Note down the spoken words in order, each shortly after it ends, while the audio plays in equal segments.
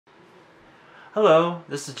Hello,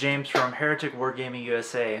 this is James from Heretic Wargaming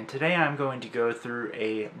USA, and today I'm going to go through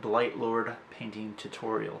a Blightlord painting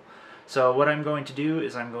tutorial. So what I'm going to do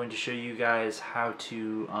is I'm going to show you guys how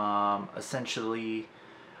to essentially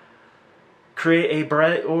create a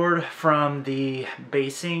Blightlord from the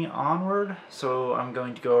basing onward. So I'm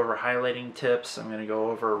going to go over highlighting tips, I'm going to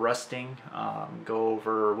go over rusting, go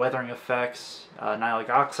over weathering effects, nihilic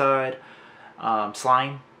oxide,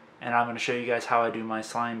 slime, and I'm going to show you guys how I do my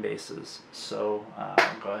slime bases. So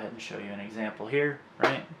I'll go ahead and show you an example here,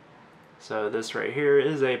 right? So this right here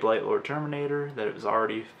is a Blightlord Terminator that it was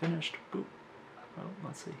already finished. Boop. Oh,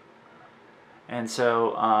 let's see. And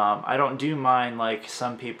so I don't do mine like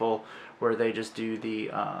some people where they just do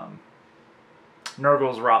the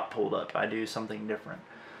Nurgle's rot pulled up. I do something different.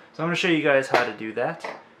 So I'm going to show you guys how to do that,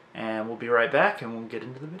 and we'll be right back and we'll get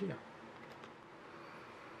into the video.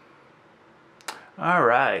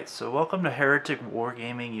 Alright, so welcome to Heretic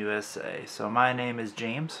Wargaming USA. So my name is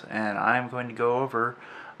James, and I'm going to go over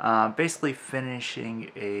basically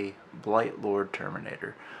finishing a Blightlord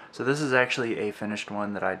Terminator. So this is actually a finished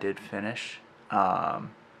one that I did finish.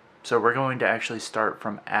 So we're going to actually start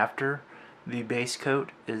from after the base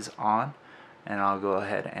coat is on, and I'll go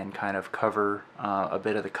ahead and kind of cover a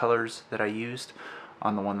bit of the colors that I used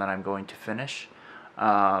on the one that I'm going to finish.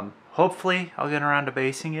 Hopefully I'll get around to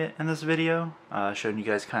basing it in this video, showing you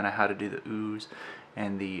guys kind of how to do the ooze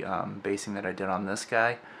and the basing that I did on this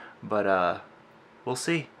guy, but we'll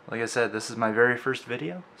see. Like I said, this is my very first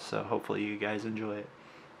video, so hopefully you guys enjoy it.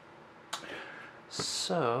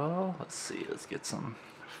 So let's see, let's get some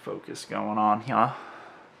focus going on here.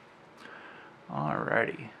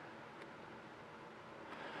 Alrighty.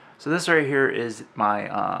 So this right here is my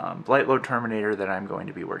Blightlord Terminator that I'm going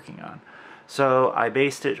to be working on. So I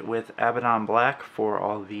based it with Abaddon Black for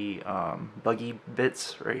all the buggy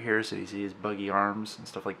bits right here, so you see his buggy arms and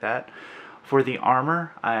stuff like that. For the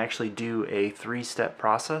armor, I actually do a three-step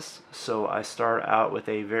process. So I start out with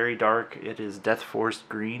a very dark, it is Death Force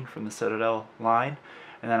green from the Citadel line,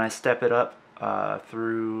 and then I step it up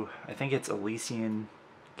through, I think it's Elysian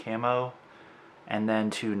camo, and then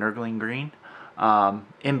to Nurgling green.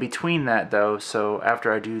 In between that though, so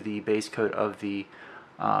after I do the base coat of the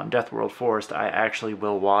Death World Forest, I actually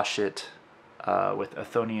will wash it with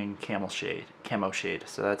Athonian camo shade.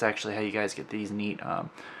 So that's actually how you guys get these neat,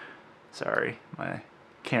 sorry, my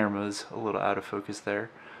camera's a little out of focus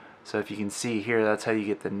there. So if you can see here, that's how you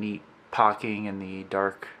get the neat pocking and the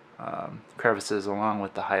dark crevices along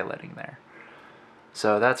with the highlighting there.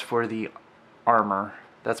 So that's for the armor.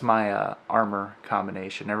 That's my armor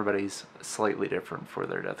combination. Everybody's slightly different for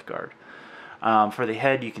their Death Guard. For the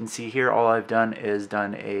head, you can see here all I've done is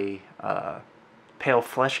done a pale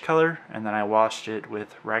flesh color, and then I washed it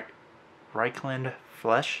with Reichland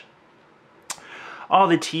flesh. All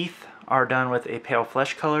the teeth are done with a pale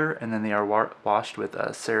flesh color, and then they are washed with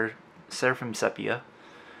Seraphim Sepia.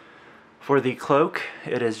 For the cloak,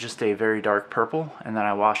 it is just a very dark purple, and then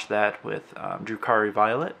I washed that with Drukhari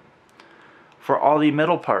Violet. For all the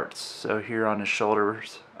middle parts, so here on his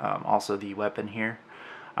shoulders, also the weapon here,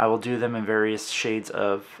 I will do them in various shades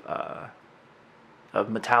of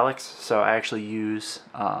metallics. So I actually use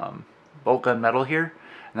bolt gun metal here,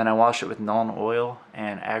 and then I wash it with Nuln Oil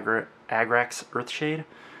and Agrax Earthshade.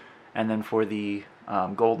 And then for the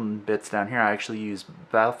golden bits down here, I actually use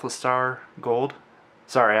Balthasar Gold.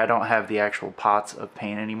 Sorry, I don't have the actual pots of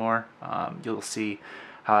paint anymore. You'll see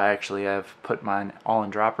how I actually have put mine all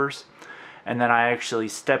in droppers. And then I actually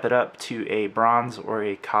step it up to a bronze or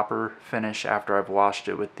a copper finish after I've washed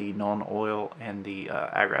it with the Nuln Oil and the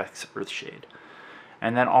Agrax Earthshade.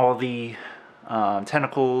 And then all the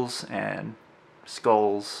tentacles and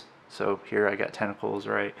skulls. So here I got tentacles,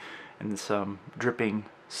 right? And some dripping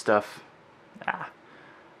stuff. Like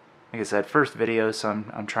I said, first video, so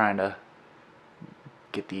I'm trying to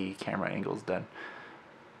get the camera angles done.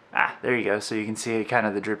 There you go. So you can see kind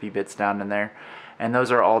of the drippy bits down in there. And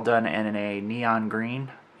those are all done in a neon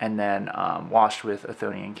green, and then washed with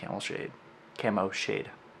Athonian camo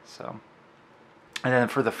shade. So, and then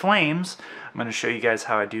for the flames, I'm going to show you guys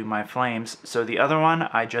how I do my flames. So the other one,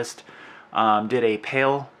 I just did a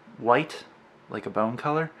pale white, like a bone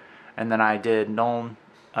color, and then I did Nuln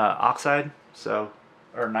oxide, so,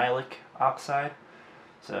 or nihilic oxide.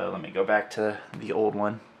 So let me go back to the old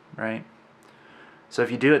one, right? So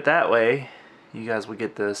if you do it that way, you guys will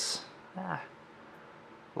get this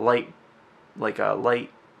light, like a light,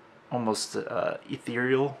 almost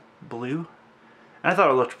ethereal blue. And I thought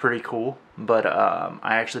it looked pretty cool, but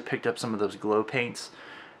I actually picked up some of those glow paints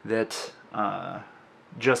that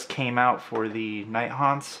just came out for the Night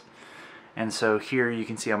Haunts. And so here you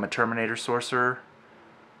can see I'm a Terminator Sorcerer.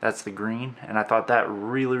 That's the green, and I thought that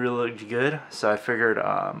really looked good, so I figured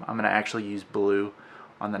I'm gonna actually use blue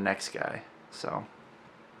on the next guy. So,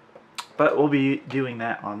 but we'll be doing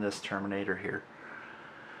that on this Terminator here.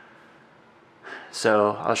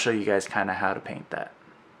 So I'll show you guys kind of how to paint that.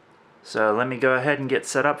 So let me go ahead and get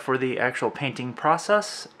set up for the actual painting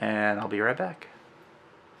process, and I'll be right back.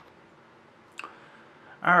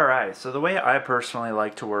 Alright, so the way I personally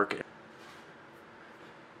like to work.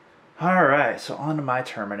 Alright, so on to my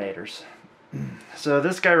Terminators. So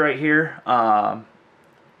this guy right here,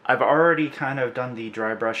 I've already kind of done the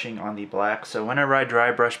dry brushing on the black. So whenever I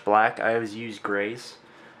dry brush black, I always use grays.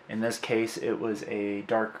 In this case, it was a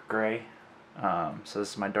dark gray. So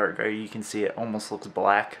this is my dark gray. You can see it almost looks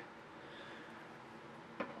black.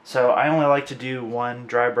 So I only like to do one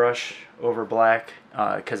dry brush over black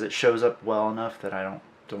because it shows up well enough that I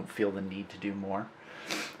don't feel the need to do more.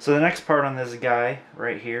 So the next part on this guy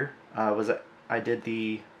right here was I did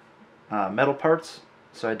the metal parts.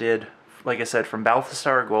 So I did, like I said, from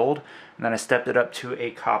Balthasar gold, and then I stepped it up to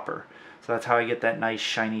a copper. So that's how I get that nice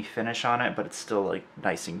shiny finish on it, but it's still like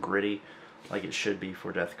nice and gritty, like it should be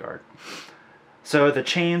for Death Guard. So the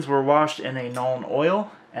chains were washed in a Nuln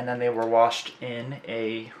oil, and then they were washed in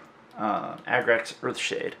a Agrex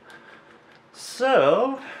Earthshade.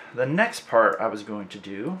 So the next part I was going to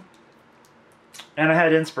do, and I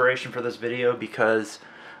had inspiration for this video because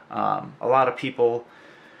a lot of people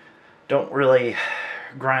don't really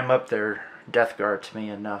grime up their Death Guard to me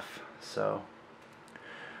enough. So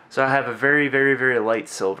I have a very light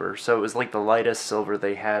silver. So it was like the lightest silver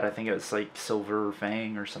they had. I think it was like Silver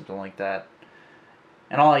Fang or something like that.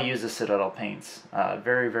 And all I use is Citadel paints.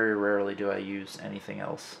 Very rarely do I use anything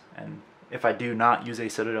else. And if I do not use a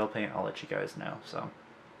Citadel paint, I'll let you guys know. So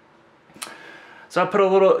I put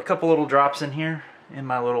a couple little drops in here in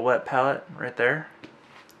my little wet palette right there.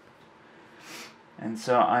 And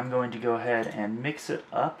so I'm going to go ahead and mix it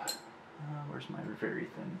up. Where's my very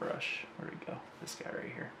thin brush? Where'd it go? This guy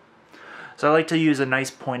right here. So I like to use a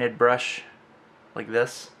nice pointed brush like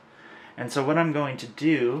this. And so what I'm going to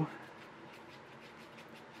do,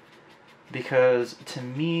 because to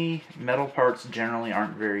me metal parts generally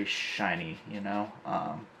aren't very shiny, you know.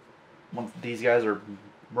 Once these guys are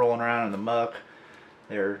rolling around in the muck,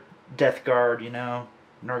 they're Death Guard, you know,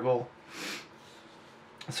 Nurgle.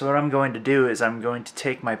 So what I'm going to do is I'm going to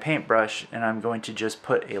take my paintbrush and I'm going to just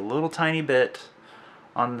put a little tiny bit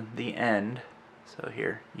on the end. So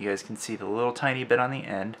here, you guys can see the little tiny bit on the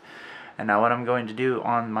end. And now what I'm going to do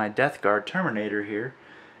on my Death Guard Terminator here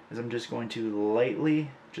is I'm just going to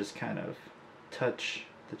lightly just kind of touch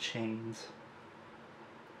the chains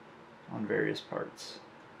on various parts.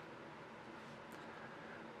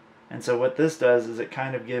 And so what this does is it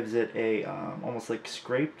kind of gives it a almost like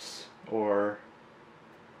scrapes or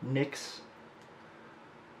nicks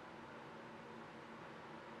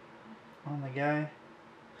on the guy.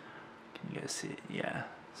 Can you guys see it? Yeah.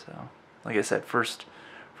 So like I said, first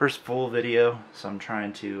full video, so I'm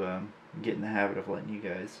trying to get in the habit of letting you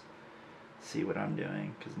guys see what I'm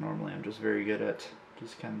doing, because normally I'm just very good at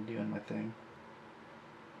just kind of doing my thing.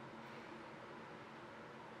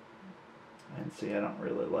 And see, I don't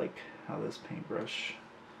really like how this paintbrush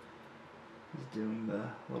is doing the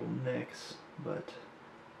little nicks, but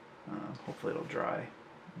hopefully it'll dry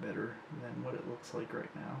better than what it looks like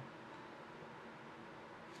right now.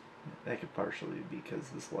 That could partially be because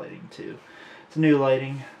of this lighting too. It's new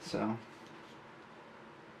lighting, so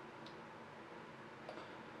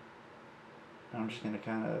I'm just going to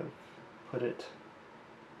kind of put it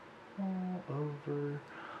all over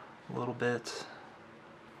a little bit.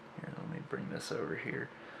 Here, let me bring this over here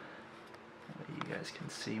so you guys can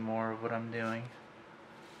see more of what I'm doing.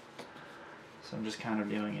 So I'm just kind of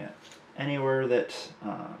doing it anywhere that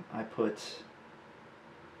I put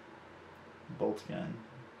bolt gun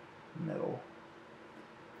metal.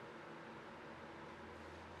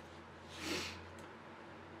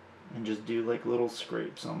 And just do like little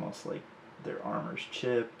scrapes, almost like their armor's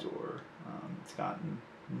chipped or it's gotten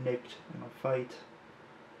nicked in a fight.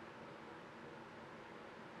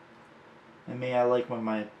 And me, I like when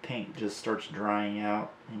my paint just starts drying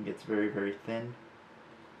out and gets very thin.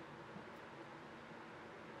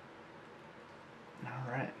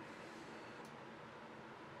 Alright.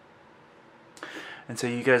 And so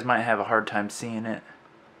you guys might have a hard time seeing it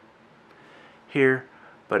here,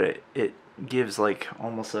 but it gives like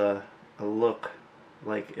almost a look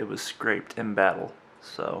like it was scraped in battle.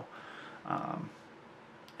 So, and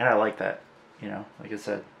I like that, you know, like I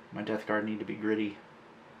said, my Death Guard need to be gritty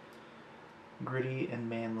and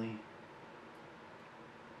manly.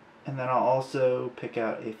 And then I'll also pick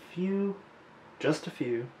out a few, just a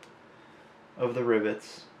few, of the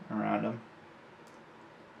rivets around them.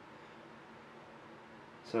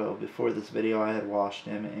 So before this video I had washed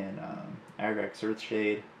him in Agrax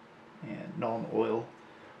Earthshade and Nuln Oil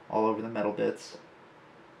all over the metal bits.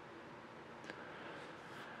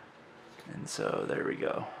 And so there we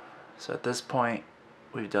go. So at this point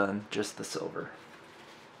we've done just the silver.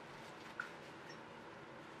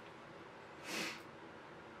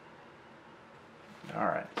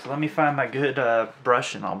 Alright, so let me find my good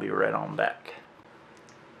brush and I'll be right on back.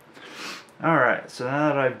 Alright, so now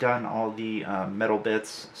that I've done all the metal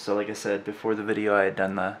bits, so like I said before the video I had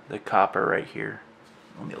done the copper right here.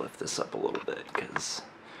 Let me lift this up a little bit because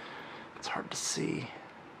it's hard to see.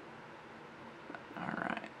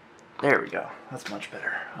 Alright, there we go. That's much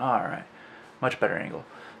better. Alright, much better angle.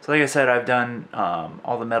 So like I said, I've done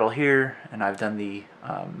all the metal here, and I've done the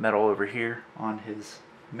metal over here on his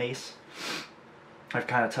mace. I've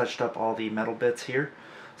kind of touched up all the metal bits here.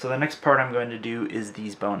 So the next part I'm going to do is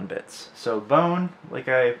these bone bits. So bone, like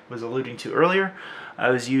I was alluding to earlier, I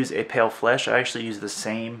always use a pale flesh. I actually use the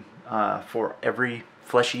same for every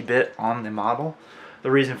fleshy bit on the model.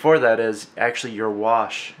 The reason for that is actually your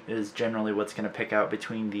wash is generally what's going to pick out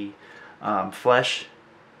between the flesh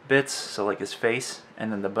bits, so like his face,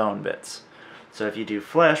 and then the bone bits. So if you do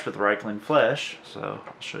flesh with Reikland flesh, so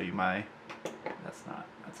I'll show you my, that's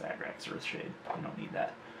Agrax Earthshade, you don't need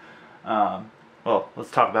that. Well, let's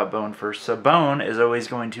talk about bone first. So bone is always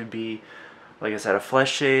going to be, like I said, a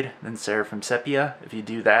flesh shade, then Seraphim Sepia. If you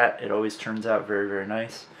do that, it always turns out very, very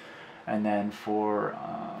nice. And then for,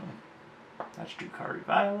 let's do Drukhari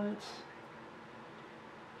Violets.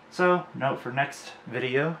 So, note for next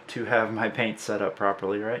video to have my paint set up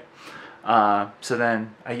properly, right? So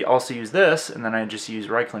then I also use this, and then I just use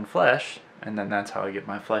Reikland Flesh, and then that's how I get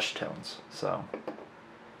my flesh tones. So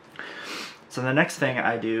the next thing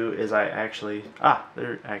I do is I actually,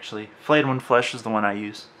 Flayed One Flesh is the one I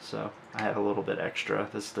use. So I have a little bit extra.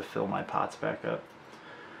 This is to fill my pots back up.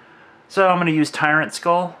 So I'm going to use Tyrant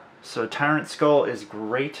Skull. So Tyrant Skull is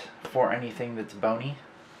great for anything that's bony.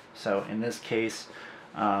 So in this case,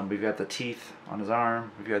 we've got the teeth on his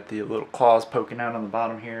arm. We've got the little claws poking out on the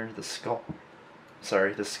bottom here. The skull.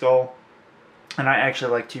 And I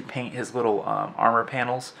actually like to paint his little armor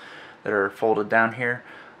panels that are folded down here.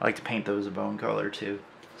 I like to paint those a bone color too.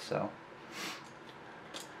 So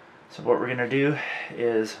what we're going to do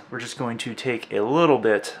is we're just going to take a little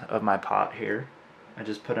bit of my pot here. I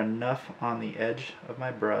just put enough on the edge of my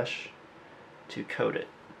brush to coat it.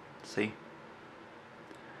 See?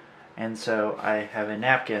 And so I have a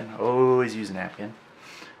napkin. Always use a napkin.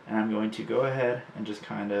 And I'm going to go ahead and just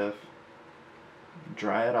kind of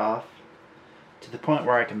dry it off to the point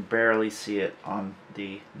where I can barely see it on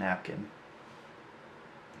the napkin.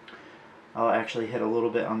 I'll actually hit a little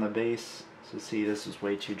bit on the base. So see, this is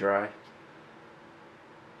way too dry.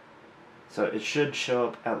 So it should show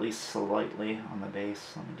up at least slightly on the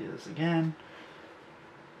base. Let me do this again.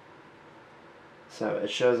 So it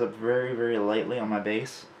shows up very, very lightly on my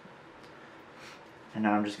base. And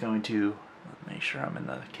now I'm just going to, make sure I'm in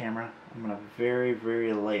the camera, I'm going to very,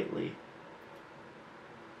 very lightly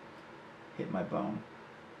hit my bone.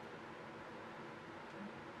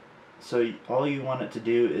 So all you want it to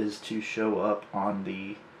do is to show up on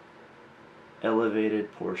the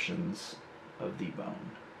elevated portions of the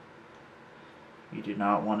bone. You do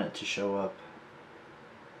not want it to show up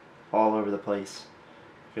all over the place,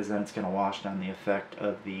 because then it's going to wash down the effect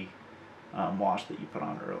of the wash that you put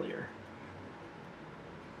on earlier.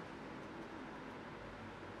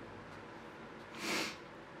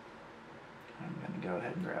 I'm going to go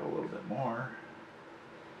ahead and grab a little bit more,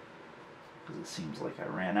 because it seems like I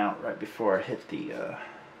ran out right before I hit the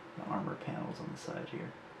armor panels on the side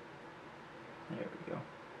here. There we go.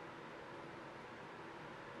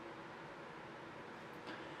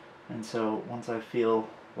 And so once I feel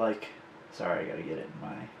like, sorry, I gotta get it in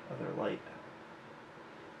my other light.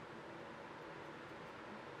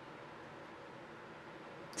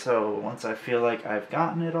 So once I feel like I've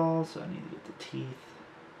gotten it all, so I need to get the teeth.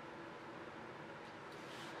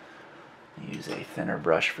 Use a thinner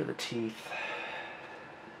brush for the teeth.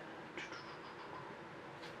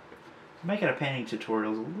 Making a painting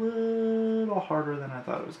tutorial is a little harder than I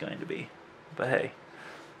thought it was going to be. But hey,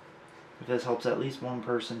 if this helps at least one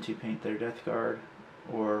person to paint their Death Guard,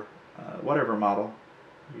 or whatever model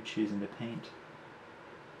you're choosing to paint,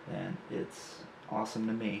 then it's awesome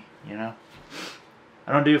to me, you know?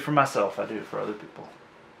 I don't do it for myself, I do it for other people.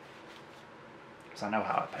 Because I know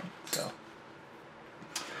how I paint, so.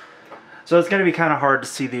 So it's going to be kind of hard to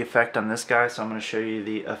see the effect on this guy, so I'm going to show you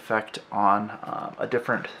the effect on a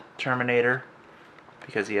different Terminator,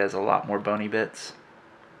 because he has a lot more bony bits.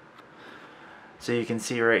 So you can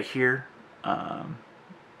see right here, sorry,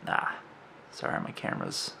 my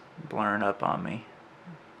camera's blurring up on me.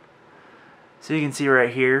 So you can see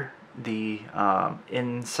right here, the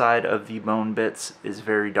inside of the bone bits is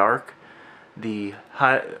very dark. The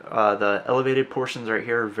elevated portions right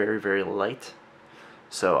here are very, very light.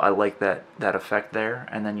 So I like that effect there.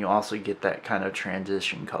 And then you also get that kind of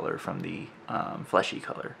transition color from the fleshy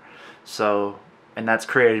color. So, and that's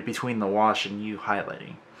created between the wash and you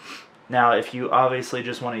highlighting. Now, if you obviously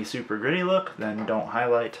just want a super gritty look, then don't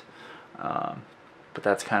highlight. But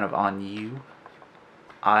that's kind of on you.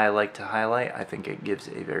 I like to highlight. I think it gives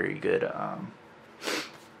a very good...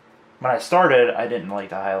 When I started, I didn't like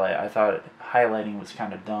to highlight. I thought highlighting was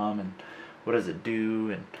kind of dumb and what does it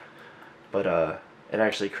do? But it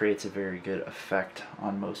actually creates a very good effect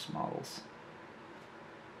on most models.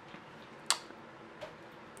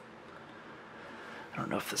 I don't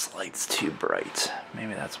know if this light's too bright.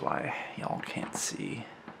 Maybe that's why y'all can't see.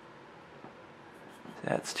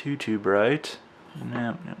 That's too bright.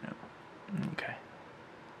 No. Okay.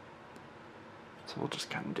 So we'll just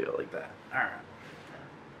kind of do it like that. Alright.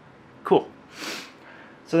 Cool.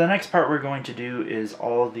 So the next part we're going to do is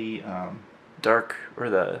all the dark, or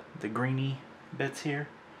the greeny bits here.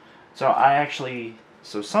 So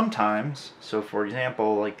sometimes, for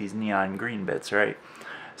example, like these neon green bits, right?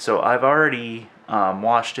 So I've already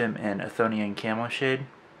washed them in Athonian Camo Shade.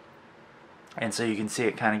 And so you can see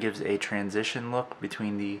it kind of gives a transition look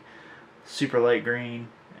between the super light green,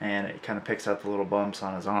 and it kind of picks out the little bumps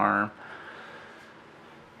on his arm.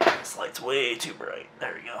 This light's way too bright.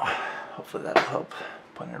 There we go. Hopefully that'll help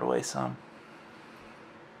put it away some.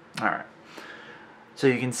 Alright. So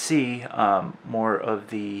you can see more of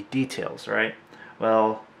the details, right?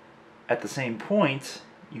 Well, at the same point,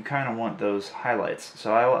 you kind of want those highlights.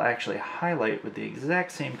 So I will actually highlight with the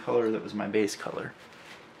exact same color that was my base color.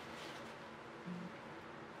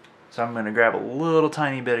 So I'm going to grab a little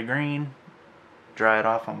tiny bit of green, dry it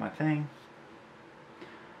off on my thing.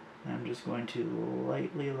 And I'm just going to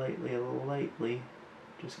lightly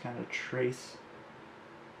just kind of trace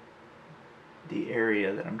the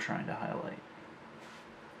area that I'm trying to highlight.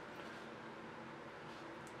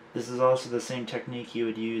 This is also the same technique you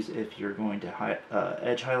would use if you're going to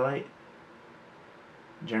edge highlight.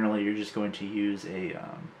 Generally, you're just going to use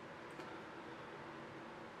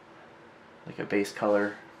like a base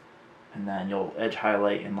color, and then you'll edge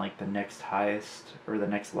highlight in like the next highest or the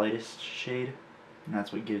next lightest shade. And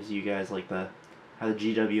that's what gives you guys like how the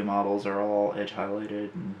GW models are all edge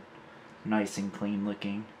highlighted and nice and clean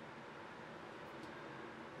looking.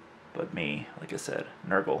 But me, like I said,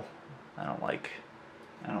 Nurgle, I don't like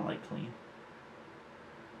clean.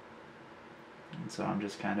 And so I'm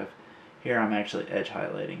just kind of, here I'm actually edge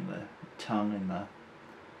highlighting the tongue and the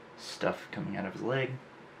stuff coming out of his leg.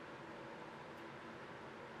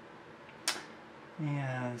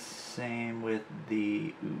 And same with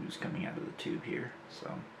the ooze coming out of the tube here.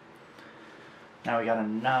 So now we got a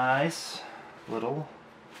nice little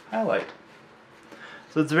highlight.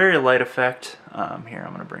 So it's a very light effect. Here,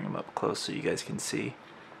 I'm going to bring him up close so you guys can see.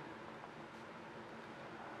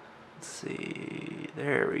 Let's see,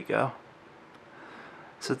 there we go.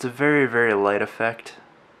 So it's a very, very light effect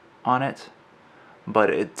on it,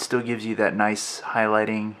 but it still gives you that nice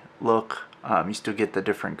highlighting look. You still get the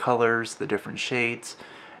different colors, the different shades,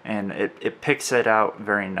 and it picks it out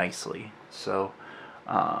very nicely. So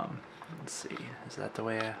let's see, is that the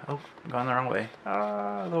way oh, I'm going the wrong way.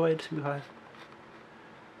 The way too high.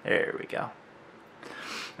 There we go.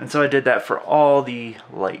 And so I did that for all the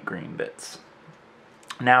light green bits.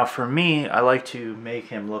 Now for me, I like to make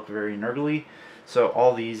him look very Nurgly, so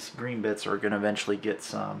all these green bits are going to eventually get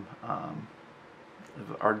some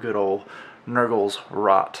our good old Nurgle's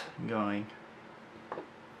rot going.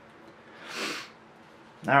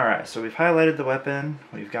 Alright, so we've highlighted the weapon,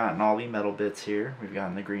 we've gotten all the metal bits here, we've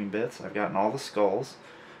gotten the green bits, I've gotten all the skulls,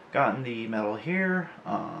 gotten the metal here.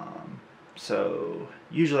 So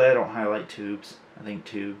usually I don't highlight tubes. I think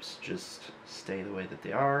tubes just stay the way that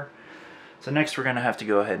they are. So next we're going to have to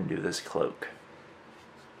go ahead and do this cloak.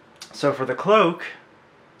 So for the cloak,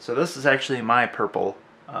 so this is actually my purple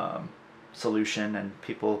solution, and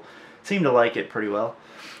people seem to like it pretty well.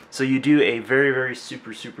 So you do a very, very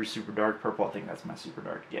super dark purple. I think that's my super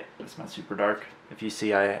dark. Yeah, that's my super dark. If you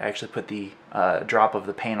see, I actually put the drop of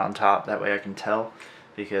the paint on top. That way I can tell,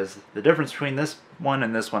 because the difference between this one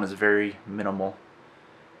and this one is very minimal.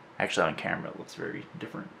 Actually, on camera it looks very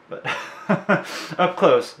different, but up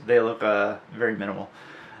close they look very minimal.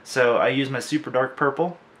 So I use my super dark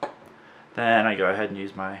purple. Then I go ahead and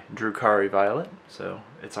use my Drukhari violet. So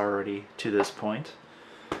it's already to this point.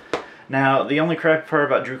 Now, the only crappy part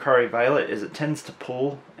about Drukhari Violet is it tends to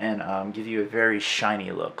pull and give you a very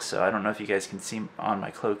shiny look. So I don't know if you guys can see on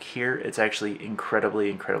my cloak here. It's actually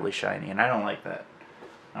incredibly shiny, and I don't like that.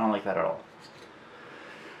 I don't like that at all.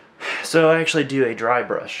 So I actually do a dry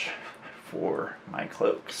brush for my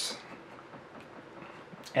cloaks.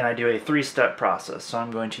 And I do a 3-step process. So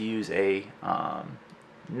I'm going to use a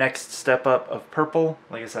next step up of purple.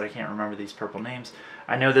 Like I said, I can't remember these purple names.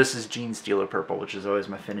 I know this is Gene Stealer purple, which is always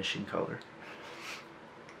my finishing color.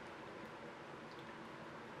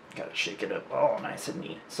 Gotta shake it up all nice and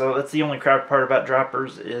neat. So that's the only crap part about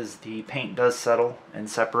droppers, is the paint does settle and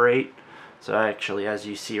separate. So actually, as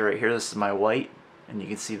you see right here, this is my white, and you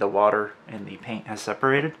can see the water and the paint has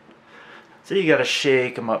separated. So you gotta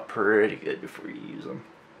shake them up pretty good before you use them.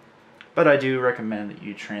 But I do recommend that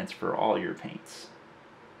you transfer all your paints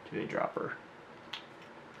to a dropper,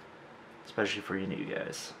 especially for you new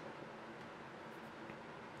guys.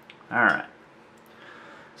 Alright,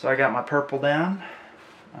 so I got my purple down.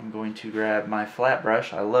 I'm going to grab my flat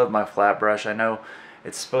brush. I love my flat brush. I know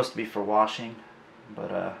it's supposed to be for washing,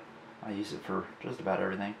 but I use it for just about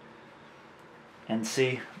everything. And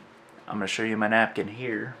see, I'm going to show you my napkin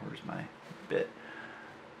here. Where's my bit?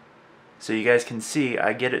 So you guys can see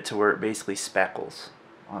I get it to where it basically spackles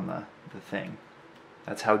on the thing.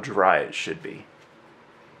 That's how dry it should be.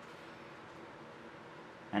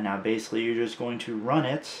 And now basically you're just going to run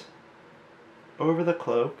it over the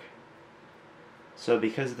cloak. So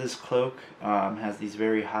because this cloak has these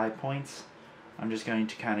very high points, I'm just going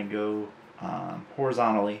to kind of go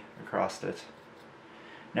horizontally across it.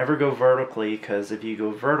 Never go vertically, because if you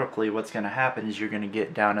go vertically, what's going to happen is you're going to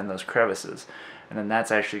get down in those crevices. And then that's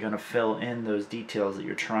actually going to fill in those details that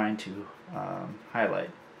you're trying to highlight.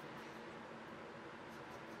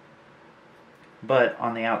 But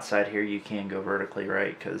on the outside here, you can go vertically,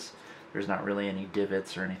 right? Because there's not really any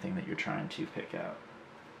divots or anything that you're trying to pick out.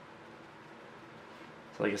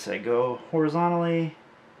 So like I said, go horizontally.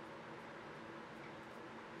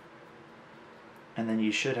 And then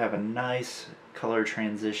you should have a nice color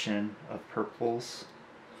transition of purples.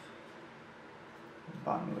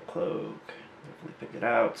 Bottom of the cloak. Definitely pick it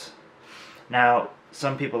out. Now,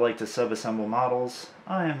 some people like to sub-assemble models.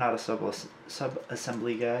 I am not a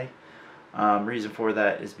sub-assembly guy. Reason for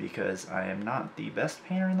that is because I am not the best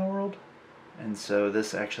painter in the world, and so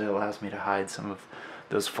this actually allows me to hide some of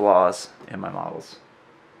those flaws in my models.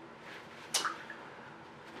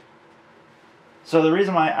 So the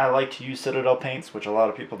reason why I like to use Citadel paints, which a lot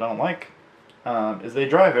of people don't like, is they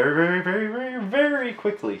dry very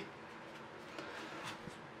quickly.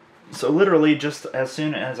 So literally just as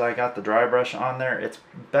soon as I got the dry brush on there, it's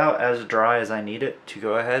about as dry as I need it to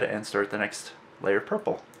go ahead and start the next layer of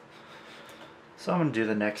purple. So I'm going to do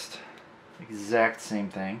the next exact same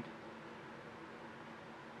thing.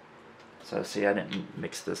 So see, I didn't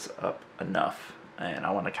mix this up enough, and I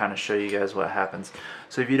want to kind of show you guys what happens.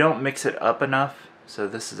 So if you don't mix it up enough, so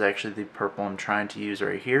this is actually the purple I'm trying to use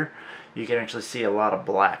right here, you can actually see a lot of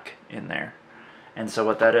black in there. And so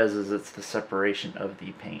what that is it's the separation of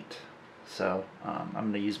the paint. So I'm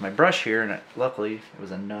going to use my brush here, and luckily it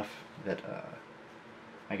was enough that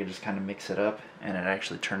I could just kind of mix it up, and it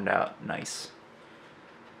actually turned out nice.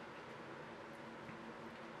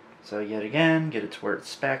 So yet again, get it to where it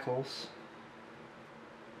spackles.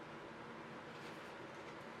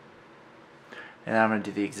 And I'm going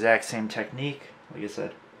to do the exact same technique, like I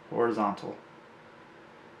said, horizontal.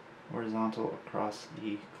 Horizontal across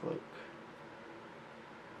the cloak.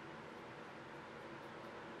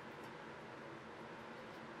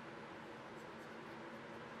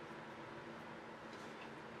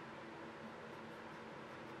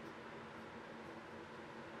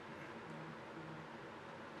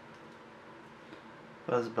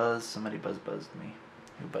 Buzz buzz, somebody buzz buzzed me.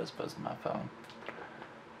 Who buzz buzzed my phone?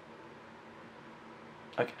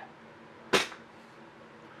 Okay.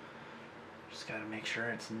 Just gotta make sure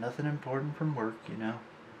it's nothing important from work, you know.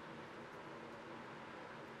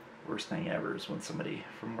 Worst thing ever is when somebody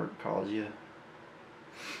from work calls you.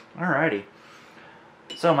 Alrighty.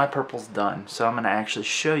 So my purple's done. So I'm gonna actually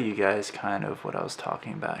show you guys kind of what I was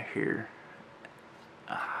talking about here.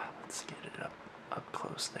 Let's get it up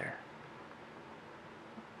close there.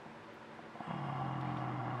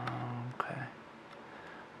 Okay.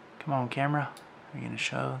 Come on, camera. Are you going to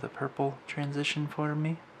show the purple transition for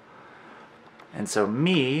me? And so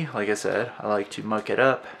me, like I said, I like to muck it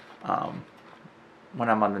up. When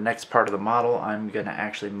I'm on the next part of the model, I'm going to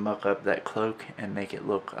actually muck up that cloak and make it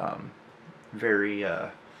look very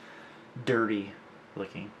dirty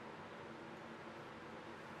looking.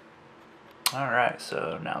 Alright,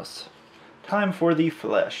 so now it's time for the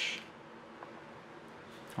flesh.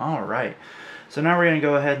 Alright, so now we're going to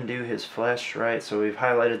go ahead and do his flesh, right? So we've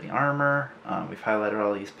highlighted the armor, we've highlighted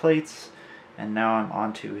all these plates, and now I'm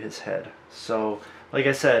onto his head. So, like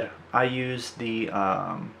I said, I use the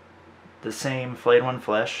same Flayed One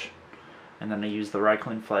Flesh, and then I use the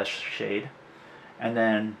Reikland Flesh shade. And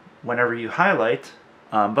then whenever you highlight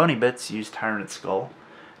bony bits, use Tyrant Skull.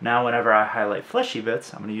 Now whenever I highlight fleshy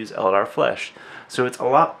bits, I'm going to use Eldar Flesh. So it's a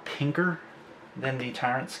lot pinker than the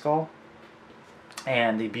Tyrant Skull.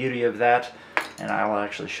 And the beauty of that, and I'll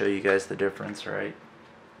actually show you guys the difference, right?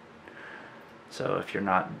 So if you're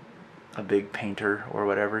not a big painter or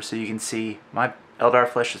whatever, so you can see my Eldar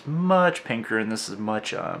Flesh is much pinker, and this is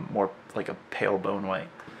much more like a pale bone white.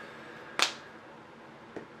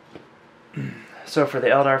 So for the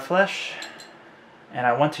Eldar Flesh, and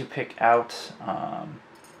I want to pick out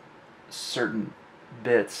certain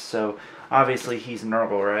bits. So obviously he's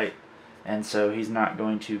Nurgle, right? And so he's not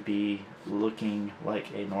going to be looking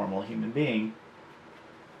like a normal human being.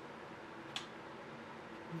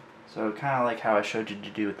 So kind of like how I showed you to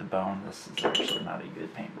do with the bone. This is actually not a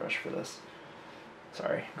good paintbrush for this.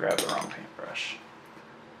 Sorry, grabbed the wrong paintbrush.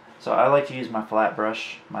 So I like to use my flat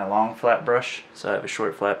brush, my long flat brush. So I have a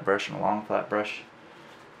short flat brush and a long flat brush.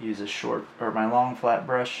 Use my long flat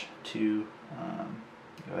brush to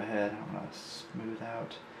go ahead. I'm going to smooth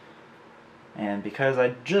out. And because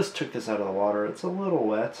I just took this out of the water, it's a little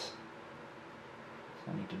wet.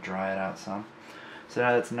 So I need to dry it out some. So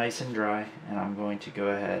now it's nice and dry, and I'm going to go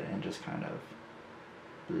ahead and just kind of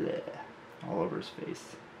bleh, all over his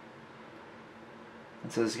face.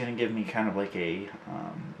 And so this is going to give me kind of like a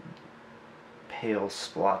pale,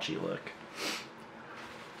 splotchy look.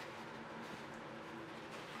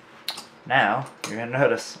 Now, you're going to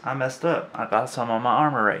notice I messed up. I got some on my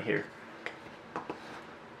armor right here.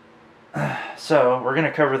 So, we're going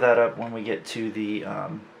to cover that up when we get to the,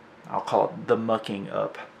 I'll call it the mucking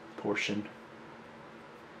up portion.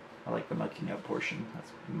 I like the mucking up portion.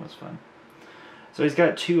 That's the most fun. So he's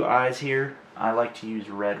got two eyes here. I like to use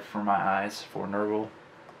red for my eyes for Nurgle.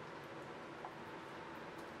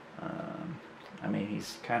 I mean,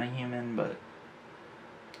 he's kind of human, but...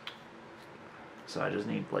 So I just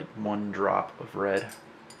need like one drop of red.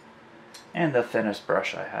 And the thinnest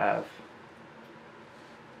brush I have.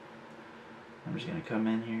 I'm just going to come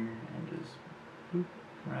in here and just boop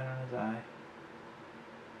right on his eye.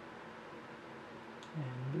 And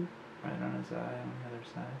boop right on his eye on the other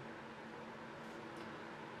side.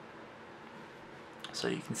 So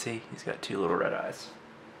you can see he's got two little red eyes.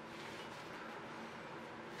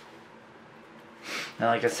 Now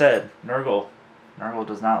like I said, Nurgle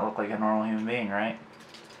does not look like a normal human being, right?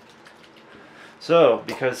 So,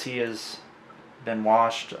 because he has been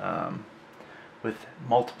washed with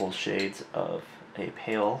multiple shades of a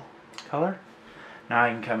pale color, now I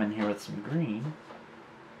can come in here with some green.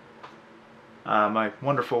 My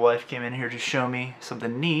wonderful wife came in here to show me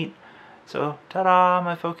something neat. So, ta-da,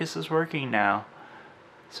 my focus is working now.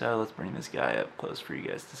 So let's bring this guy up close for you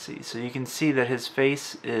guys to see. So you can see that his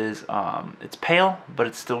face is, it's pale, but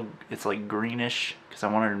it's like greenish, because I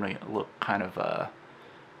wanted him to look kind of, I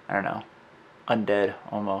don't know, undead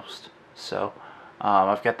almost. So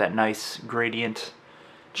I've got that nice gradient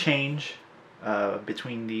change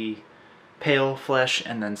between the pale flesh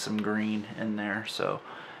and then some green in there, so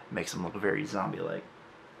it makes him look very zombie-like.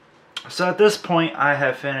 So at this point I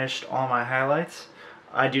have finished all my highlights.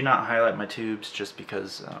 I do not highlight my tubes just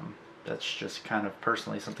because that's just kind of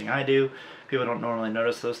personally something I do. People don't normally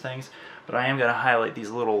notice those things, but I am going to highlight these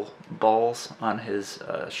little balls on his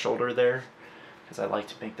shoulder there, because I like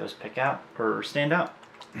to make those pick out or stand out.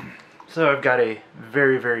 So I've got a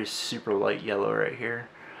very, very super light yellow right here.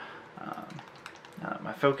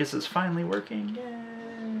 My focus is finally working.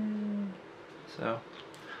 Yay! So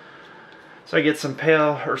I get some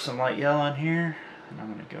pale or some light yellow on here, and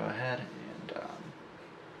I'm going to go ahead and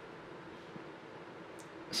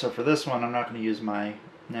so for this one, I'm not going to use my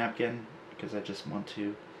napkin, because I just want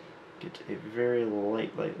to get a very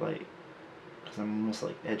light, because I'm almost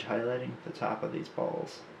like edge highlighting the top of these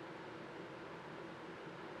balls.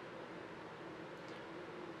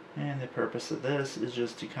 And the purpose of this is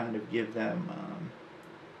just to kind of give them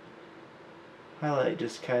highlight,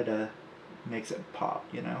 just kind of makes it pop,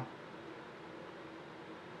 you know.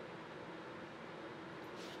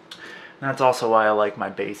 And that's also why I like my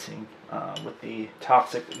basing with the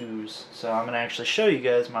toxic ooze. So I'm going to actually show you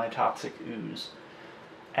guys my toxic ooze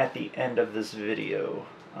at the end of this video.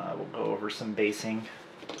 We'll go over some basing.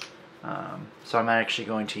 So I'm actually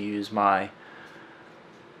going to use my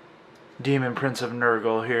Demon Prince of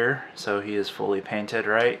Nurgle here. So he is fully painted,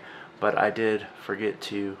 right? But I did forget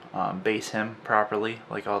to base him properly,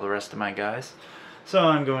 like all the rest of my guys. So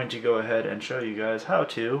I'm going to go ahead and show you guys how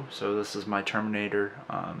to. So this is my Terminator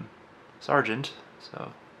Sergeant.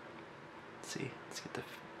 So let's see, let's get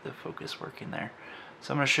the focus working there.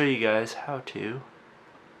 So I'm going to show you guys how to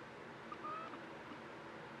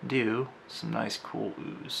do some nice cool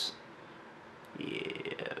ooze.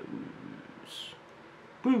 Yeah, ooze.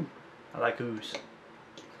 Woo! I like ooze.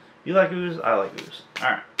 You like ooze? I like ooze.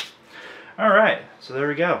 Alright. Alright, so there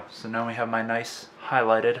we go. So now we have my nice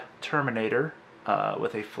highlighted Terminator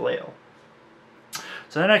with a flail.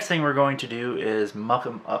 So the next thing we're going to do is muck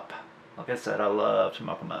him up. Like I said, I love to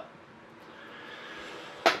muck him up.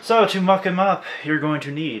 So to muck him up, you're going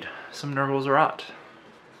to need some Nurgle's Rot.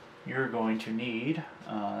 You're going to need,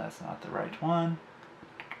 that's not the right one,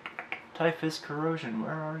 Typhus Corrosion.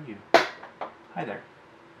 Where are you? Hi there.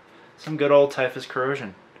 Some good old Typhus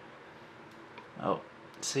Corrosion. Oh,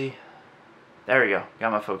 see? There we go.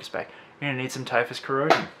 Got my focus back. You're going to need some Typhus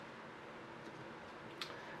Corrosion.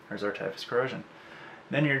 There's our Typhus Corrosion.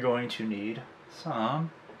 Then you're going to need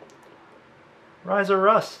some Rise of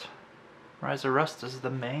Rust. Rise of Rust is the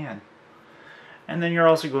man. And then you're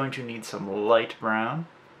also going to need some light brown.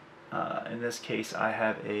 In this case I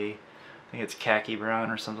have I think it's khaki brown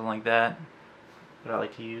or something like that I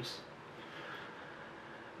like to use.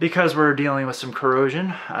 Because we're dealing with some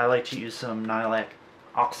corrosion, I like to use some Nylak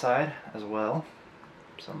Oxide as well.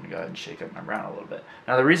 So I'm going to go ahead and shake up my brown a little bit.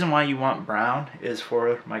 Now the reason why you want brown is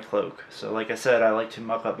for my cloak. So like I said, I like to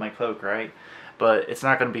muck up my cloak, right? But it's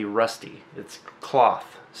not going to be rusty. It's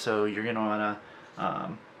cloth. So you're going to want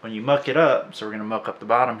to, when you muck it up, so we're going to muck up the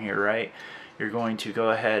bottom here, right? You're going to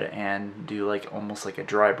go ahead and do like almost like a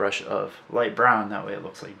dry brush of light brown. That way it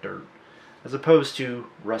looks like dirt, as opposed to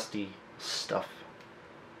rusty stuff.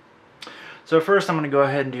 So first I'm going to go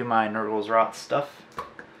ahead and do my Nurgle's Rot stuff.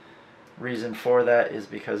 Reason for that is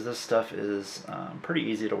because this stuff is pretty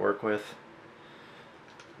easy to work with,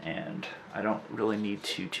 and I don't really need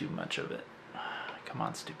too much of it. Come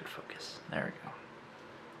on, stupid focus. There we go.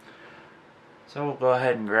 So we'll go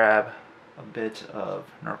ahead and grab a bit of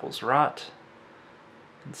Nurgle's Rot.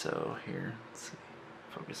 And so here, let's see,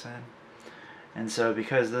 focus in. And so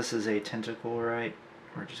because this is a tentacle, right,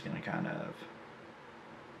 we're just going to kind of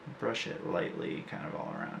brush it lightly kind of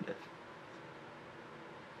all around it.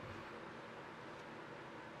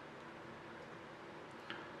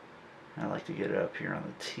 I like to get it up here on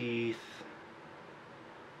the teeth.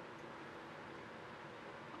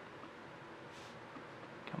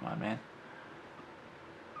 Come on, man.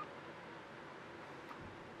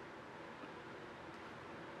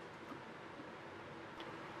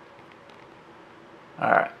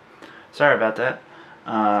 Alright, sorry about that.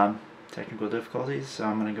 Technical difficulties, so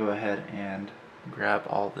I'm going to go ahead and grab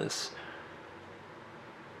all this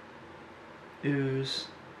ooze,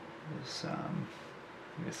 this,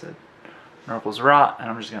 like I said, Nurgle's Rot, and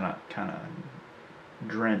I'm just going to kind of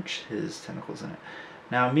drench his tentacles in it.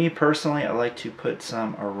 Now, me personally, I like to put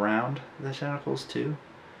some around the tentacles too,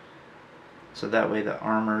 so that way the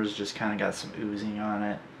armor's just kind of got some oozing on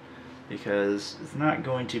it, because it's not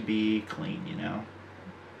going to be clean, you know.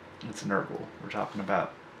 It's Nurgle we're talking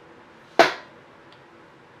about. So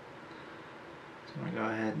I'm going to go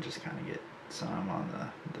ahead and just kind of get some on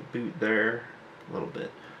the boot there, a little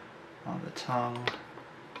bit on the tongue.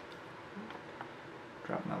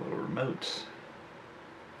 Drop my little remote.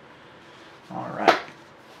 Alright.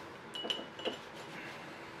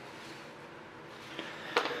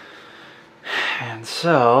 And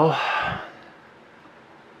so,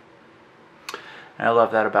 I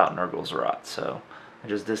love that about Nurgle's Rot, so I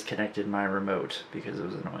just disconnected my remote because it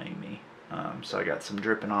was annoying me. So I got some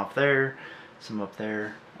dripping off there, some up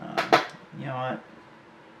there. You know what?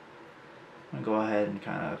 I'm going to go ahead and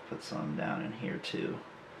kind of put some down in here too,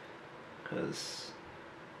 because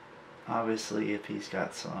obviously if he's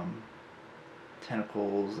got some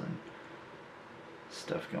tentacles and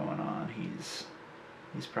stuff going on, he's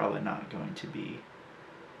probably not going to be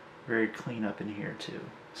very clean up in here too.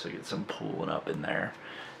 So get some pooling up in there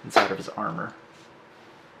inside of his armor.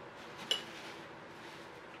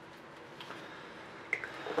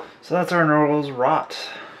 So that's our Nurgle's Rot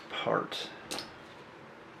part.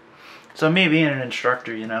 So me being an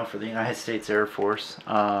instructor, you know, for the United States Air Force,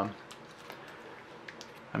 I'm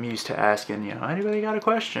used to asking, you know, anybody got a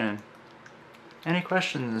question? Any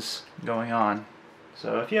questions going on?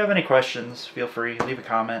 So if you have any questions, feel free, leave a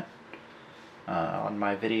comment on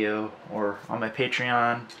my video or on my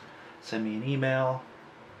Patreon. Send me an email,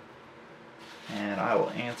 and I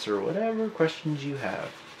will answer whatever questions you have.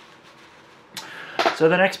 So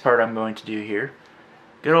the next part I'm going to do here,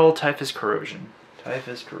 good old Typhus Corrosion.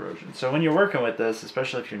 Typhus Corrosion. So when you're working with this,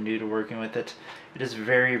 especially if you're new to working with it, it is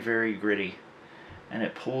very, very gritty. and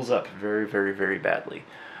it pulls up very, very, very badly.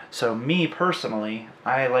 So me personally,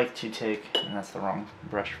 I like to take, and that's the wrong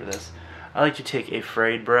brush for this, I like to take a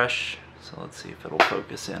frayed brush. So let's see if it'll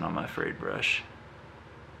focus in on my frayed brush.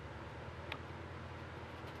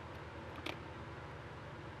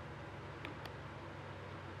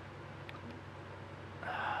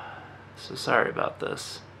 So sorry about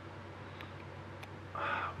this.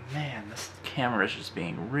 Oh, man, this camera is just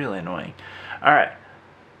being really annoying. Alright,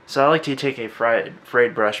 so I like to take a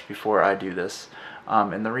frayed brush before I do this.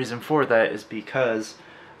 And the reason for that is because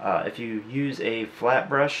if you use a flat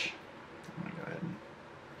brush, I'm going to go ahead and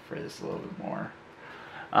fray this a little bit more.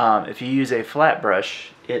 If you use a flat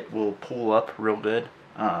brush, it will pull up real good.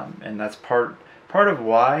 And that's part of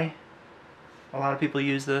why a lot of people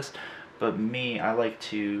use this. But me, I like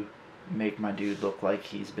to make my dude look like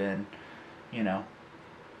he's been, you know,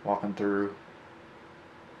 walking through.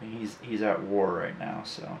 He's at war right now,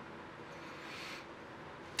 so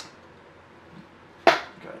go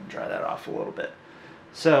ahead and dry that off a little bit.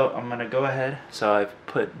 So I'm gonna go ahead. So I've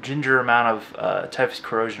put ginger amount of typhus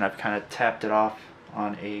corrosion. I've kind of tapped it off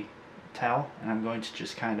on a towel, and I'm going to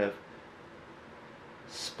just kind of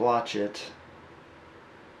splotch it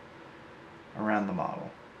around the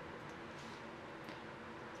model.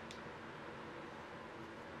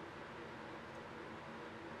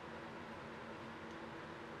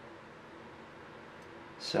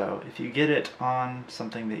 So if you get it on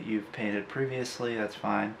something that you've painted previously, that's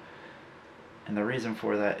fine. And the reason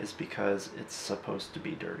for that is because it's supposed to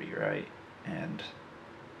be dirty, right? And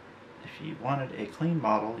if you wanted a clean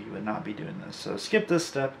model, you would not be doing this. So skip this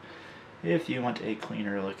step if you want a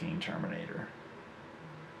cleaner looking Terminator.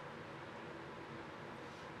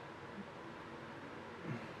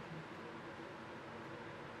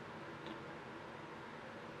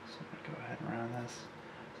 So I'm going to go ahead and round this.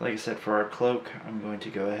 Like I said, for our cloak, I'm going to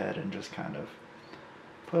go ahead and just kind of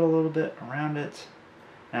put a little bit around it.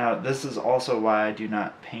 Now, this is also why I do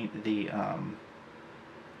not paint the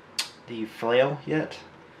flail yet,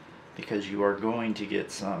 because you are going to get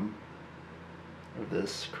some of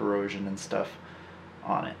this corrosion and stuff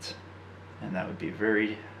on it, and that would be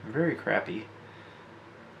very, very crappy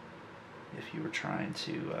if you were trying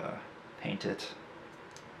to paint it,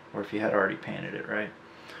 or if you had already painted it, right?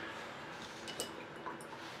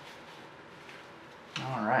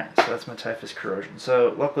 Alright, so that's my typhus corrosion.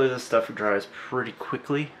 So luckily this stuff dries pretty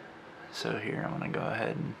quickly. So here I'm going to go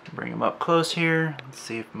ahead and bring them up close here. Let's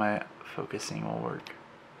see if my focusing will work.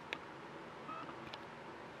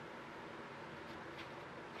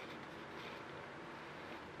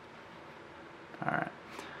 Alright.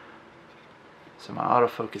 So my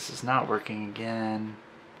autofocus is not working again.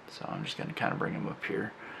 So I'm just going to kind of bring them up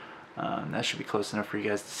here. That should be close enough for you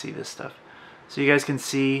guys to see this stuff. So you guys can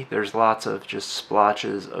see there's lots of just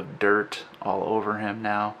splotches of dirt all over him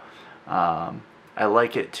now. I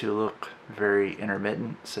like it to look very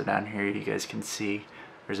intermittent. So down here you guys can see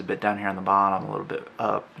there's a bit down here on the bottom, a little bit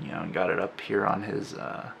up, you know, and got it up here on his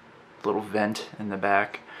little vent in the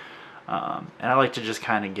back. And I like to just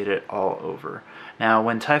kind of get it all over. Now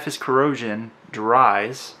when typhus corrosion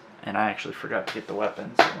dries, and I actually forgot to get the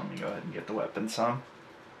weapons, so let me go ahead and get the weapons some.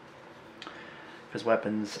 Because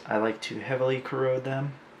weapons, I like to heavily corrode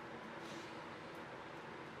them.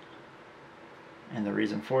 And the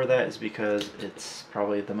reason for that is because it's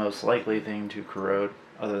probably the most likely thing to corrode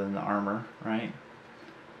other than the armor, right?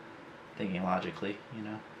 Thinking logically, you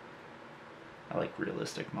know. I like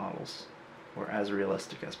realistic models, or as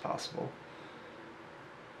realistic as possible.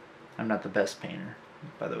 I'm not the best painter,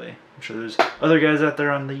 by the way. I'm sure there's other guys out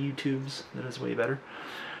there on the YouTubes that is way better.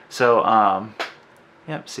 So,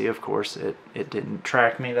 yep, see, of course, it didn't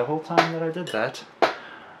track me the whole time that I did that.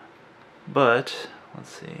 But, let's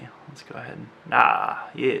see, let's go ahead and,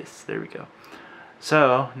 yes, there we go.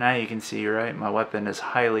 So, now you can see, right, my weapon is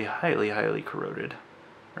highly, highly, highly corroded.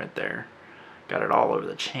 Right there. Got it all over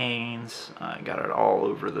the chains, got it all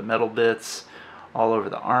over the metal bits, all over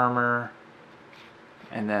the armor.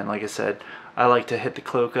 And then, like I said, I like to hit the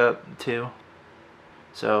cloak up, too.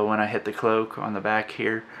 So, when I hit the cloak on the back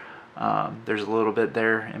here, there's a little bit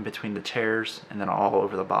there in between the tears, and then all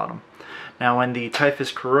over the bottom. Now when the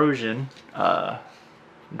typhus corrosion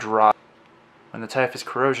dries,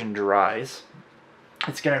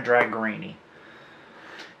 it's going to dry grainy.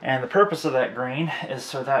 And the purpose of that grain is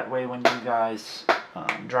so that way when you guys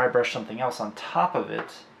dry brush something else on top of it,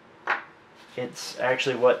 it's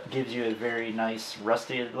actually what gives you a very nice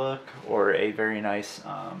rusty look, or a very nice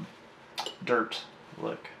dirt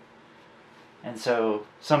look. And so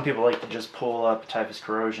some people like to just pull up typhus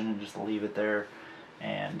corrosion and just leave it there,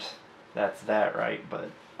 and that's that, right? But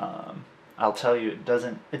I'll tell you, it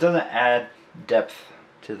doesn't add depth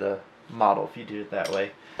to the model if you do it that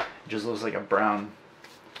way. It just looks like a brown,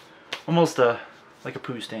 almost like a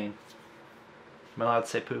poo stain. Am I allowed to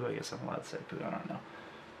say poo? I guess I'm allowed to say poo, I don't know.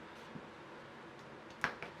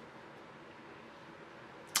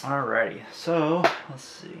 Alrighty, so let's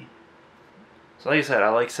see. So like I said, I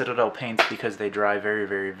like Citadel paints because they dry very,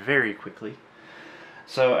 very, very quickly.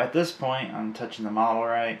 So at this point, I'm touching the model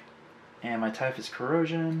right, and my Typhus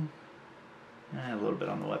Corrosion, a little bit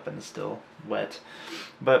on the weapon is still wet,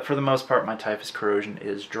 but for the most part my Typhus Corrosion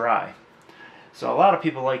is dry. So a lot of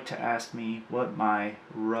people like to ask me what my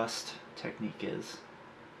rust technique is,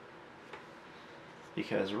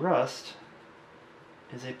 because rust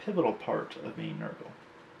is a pivotal part of being Nurgle.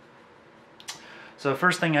 So the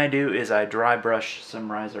first thing I do is I dry brush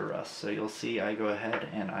some Riser Rust. So you'll see I go ahead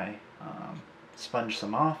and I sponge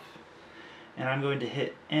some off, and I'm going to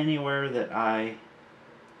hit anywhere that I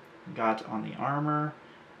got on the armor.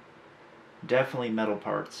 Definitely metal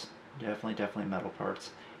parts. Definitely metal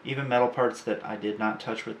parts. Even metal parts that I did not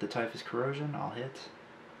touch with the Typhus Corrosion, I'll hit.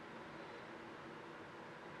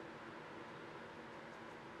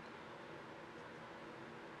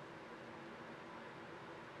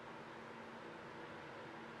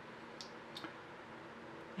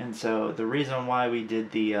 And so the reason why we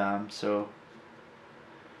did the, so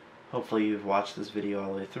hopefully you've watched this video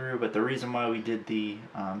all the way through, but the reason why we did the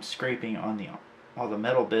scraping on all the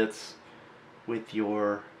metal bits with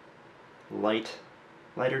your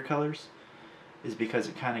lighter colors is because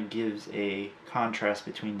it kind of gives a contrast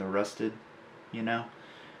between the rusted, you know?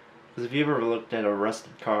 Because if you ever looked at a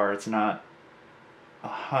rusted car, it's not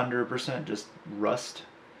 100% just rust.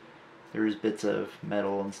 There's bits of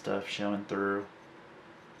metal and stuff showing through.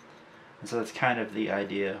 And so that's kind of the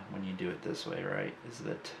idea when you do it this way, right? Is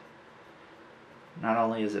that not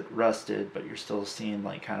only is it rusted, but you're still seeing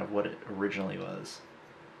like kind of what it originally was.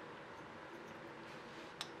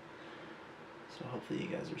 So hopefully you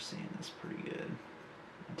guys are seeing this pretty good.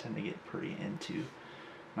 I tend to get pretty into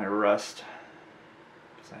my rust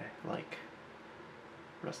because I like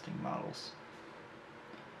rusting models.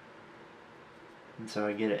 And so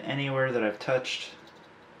I get it anywhere that I've touched.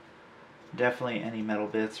 Definitely any metal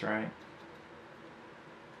bits, right?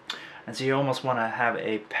 And so you almost want to have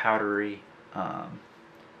a powdery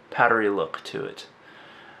look to it.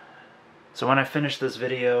 So when I finish this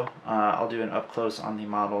video, I'll do an up close on the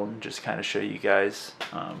model and just kind of show you guys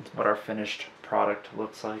what our finished product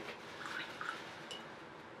looks like.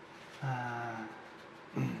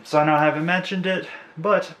 So I know I haven't mentioned it,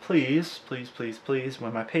 but please,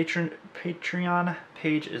 when my Patreon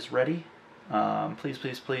page is ready, please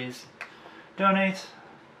donate.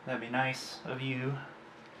 That'd be nice of you.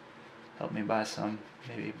 Help me buy some,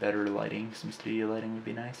 maybe better lighting, some studio lighting would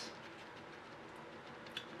be nice.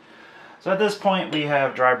 So at this point we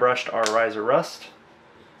have dry brushed our Riser Rust.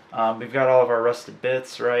 We've got all of our rusted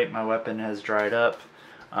bits, right? My weapon has dried up.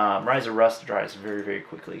 Riser Rust dries very, very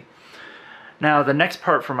quickly. Now the next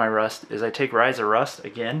part for my rust is I take Riser Rust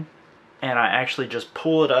again, and I actually just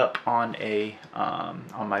pull it up on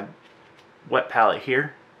on my wet palette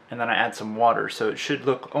here, and then I add some water, so it should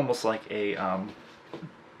look almost like a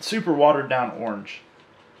super watered down orange.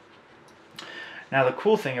 Now the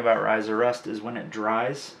cool thing about Riser Rust is when it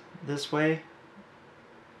dries this way,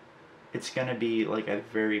 it's going to be like a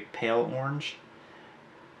very pale orange.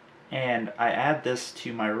 And I add this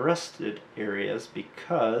to my rusted areas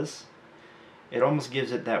because it almost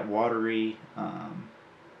gives it that watery,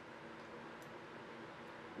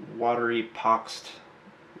 poxed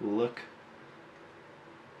look.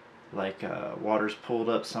 Like water's pulled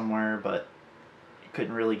up somewhere, but it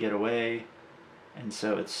couldn't really get away, and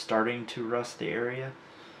so it's starting to rust the area.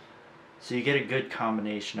 So you get a good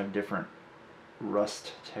combination of different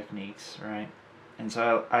rust techniques, right? And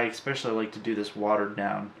so I especially like to do this watered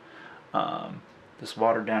down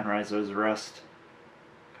Riser Rust,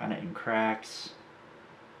 kind of in cracks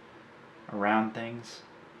around things,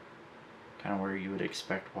 kind of where you would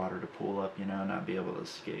expect water to pool up, you know, not be able to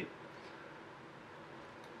escape.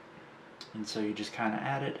 And so you just kind of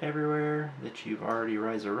add it everywhere that you've already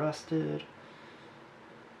Riser Rusted.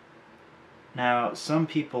 Now, some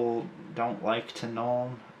people don't like to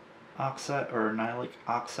Nuln oxide or Nihilic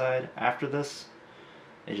oxide after this.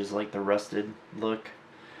 They just like the rusted look.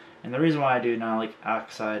 And the reason why I do Nihilic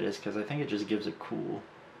oxide is because I think it just gives a cool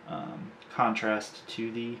contrast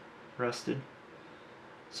to the rusted.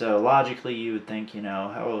 So logically you would think, you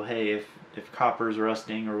know, oh hey, if copper's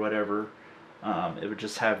rusting or whatever, it would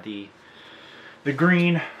just have the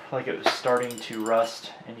green like it was starting to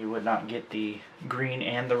rust, and you would not get the green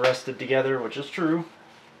and the rusted together, which is true.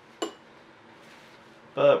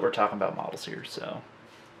 But we're talking about models here, so.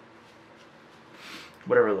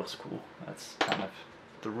 whatever looks cool. That's kind of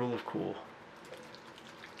the rule of cool.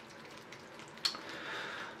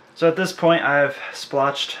 So at this point I've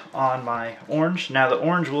splotched on my orange. Now the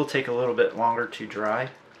orange will take a little bit longer to dry,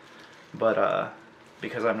 but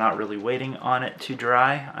because I'm not really waiting on it to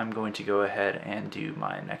dry, I'm going to go ahead and do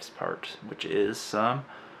my next part, which is some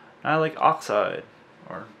nihilic oxide,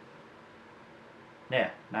 or yeah,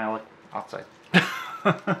 nihilic oxide.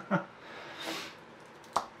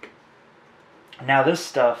 Now this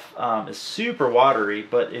stuff is super watery,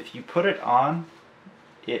 but if you put it on,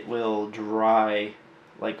 it will dry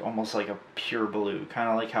like almost like a pure blue, kind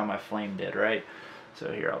of like how my flame did, right?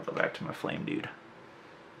 So here, I'll go back to my flame dude.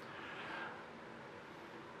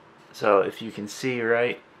 So if you can see,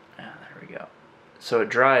 right, there we go. So it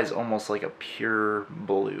dries almost like a pure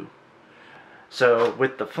blue. So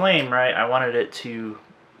with the flame, right, I wanted it to,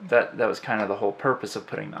 that was kind of the whole purpose of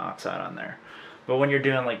putting the oxide on there. But when you're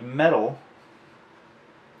doing like metal,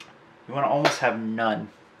 you want to almost have none.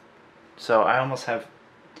 So I almost have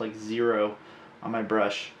like 0 on my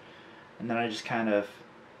brush, and then I just kind of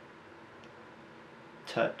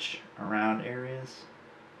touch around areas.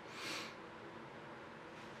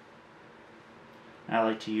 I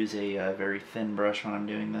like to use a very thin brush when I'm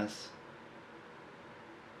doing this.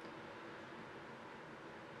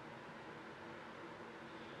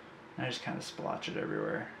 I just kind of splotch it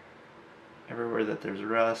everywhere. Everywhere that there's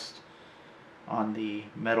rust. On the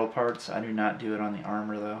metal parts, I do not do it on the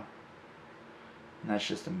armor though. And that's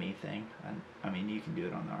just a me thing. I mean, you can do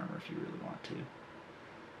it on the armor if you really want to.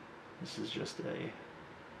 This is just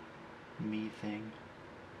a me thing.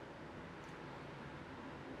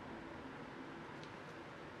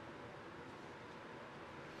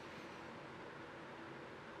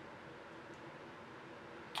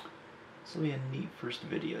 This will be a neat first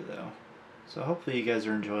video though. So hopefully you guys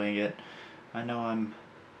are enjoying it. I know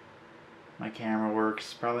my camera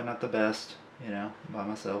works probably not the best, you know, by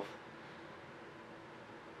myself.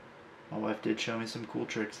 My wife did show me some cool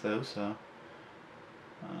tricks though, so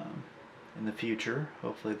in the future,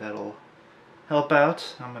 hopefully that'll help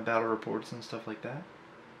out on my battle reports and stuff like that.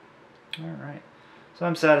 Alright, so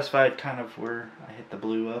I'm satisfied kind of where I hit the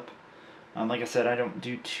blue up. Like I said, I don't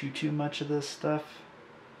do too much of this stuff.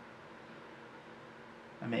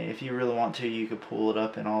 I mean, if you really want to, you could pull it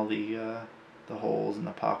up in all the holes and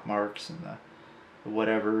the pock marks and the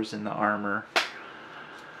whatevers in the armor.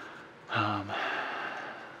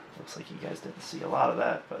 Looks like you guys didn't see a lot of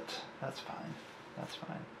that, but that's fine. That's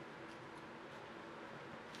fine.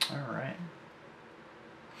 Alright.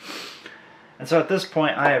 And so at this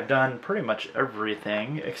point I have done pretty much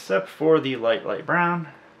everything except for the light brown.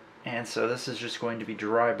 And so this is just going to be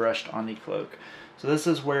dry brushed on the cloak. So this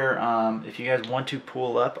is where if you guys want to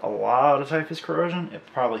pull up a lot of typhus corrosion, it'll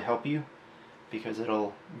probably help you because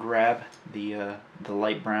it'll grab the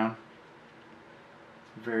light brown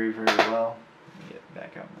very well. Let me get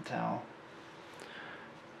back out my towel.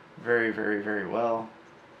 Very well.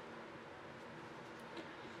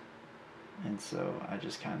 And so I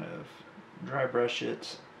just kind of dry brush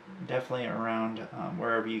it, definitely around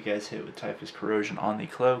wherever you guys hit with typhus corrosion on the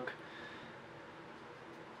cloak,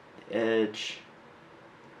 the edge,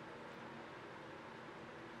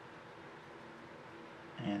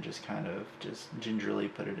 and just kind of just gingerly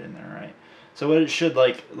put it in there, right? So what it should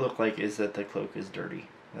look like is that the cloak is dirty.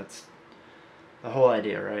 That's the whole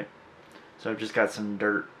idea, right? So I've just got some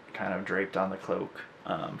dirt kind of draped on the cloak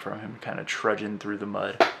from him kind of trudging through the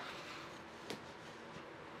mud.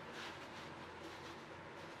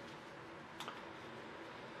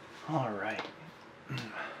 Alright,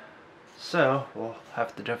 so we'll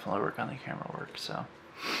have to definitely work on the camera work, so.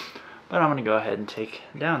 But I'm going to go ahead and take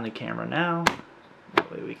down the camera now. That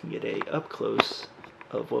way we can get a up close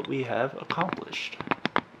of what we have accomplished.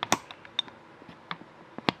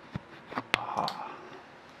 Aha.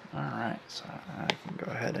 Alright, so I can go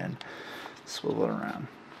ahead and swivel it around.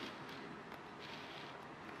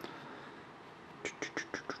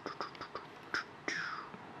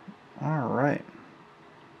 Alright.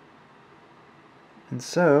 And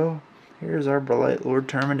so, here's our Blightlord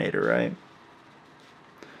Terminator, right?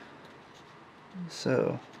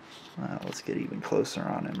 So, let's get even closer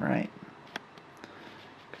on him, right?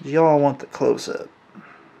 Because y'all want the close-up.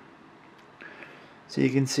 So you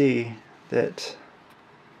can see that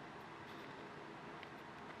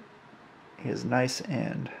he is nice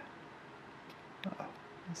and... Oh,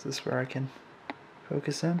 is this where I can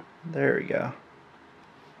focus in? There we go.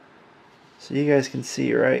 So you guys can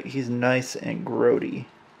see, right? He's nice and grody.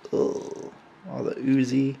 Ugh. All the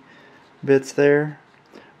oozy bits there.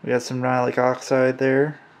 We got some nihilic oxide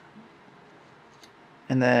there.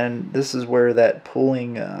 And then this is where that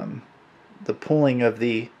pulling the pulling of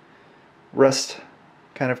the rust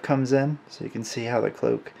kind of comes in, so you can see how the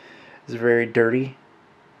cloak is very dirty.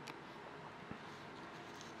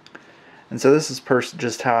 And so this is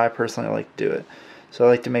just how I personally like to do it. So I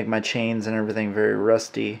like to make my chains and everything very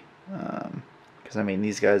rusty, because I mean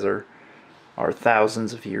these guys are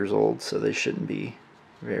thousands of years old, so they shouldn't be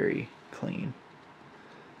very clean.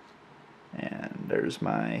 And there's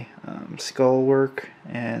my skull work,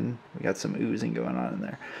 and we got some oozing going on in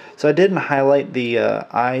there. So I didn't highlight the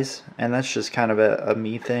eyes, and that's just kind of a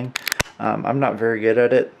me thing. I'm not very good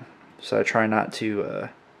at it, so I try not to,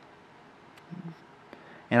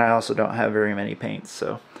 and I also don't have very many paints.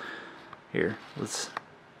 So here,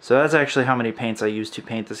 so that's actually how many paints I used to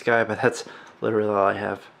paint this guy, but that's literally all I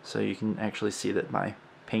have. So you can actually see that my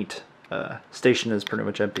paint station is pretty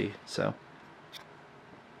much empty. So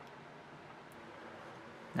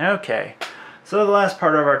okay, so the last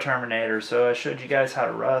part of our Terminator. So I showed you guys how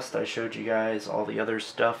to rust, I showed you guys all the other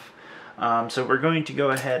stuff. So we're going to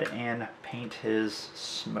go ahead and paint his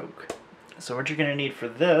smoke. So what you're going to need for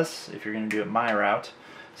this, if you're going to do it my route,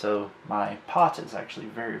 so my pot is actually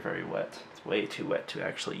very, very wet. It's way too wet to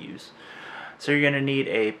actually use. So you're going to need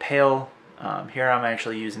a pail. Here I'm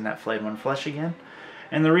actually using that Flayed One Flesh again.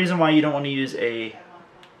 And the reason why you don't want to use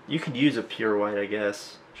you could use a pure white, I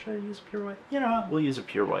guess. Should I use a pure white? You know what? We'll use a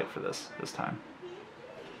pure white for this time.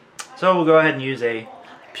 So we'll go ahead and use a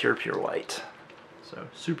pure white. So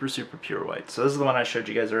super, super pure white. So this is the one I showed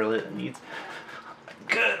you guys earlier that needs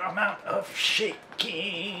a good amount of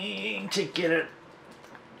shaking to get it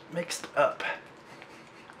mixed up.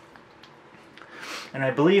 And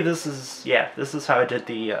I believe this is, yeah, this is how I did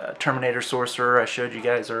the Terminator Sorcerer I showed you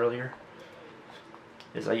guys earlier.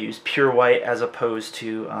 Is I use pure white as opposed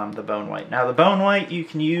to the bone white. Now the bone white you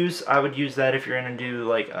can use, I would use that if you're going to do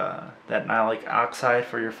like that Nihilic oxide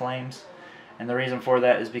for your flames. And the reason for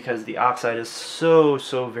that is because the oxide is so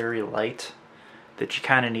very light that you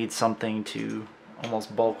kind of need something to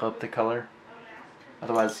almost bulk up the color.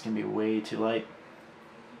 Otherwise it's going to be way too light.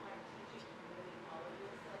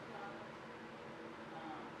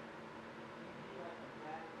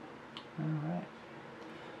 Alright.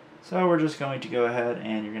 So we're just going to go ahead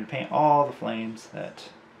and you're going to paint all the flames that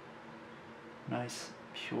nice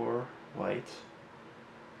pure white.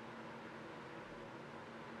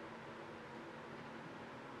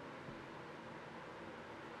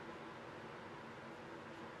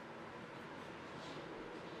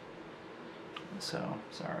 So,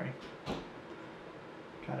 sorry.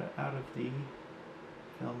 Got it out of the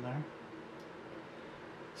film there.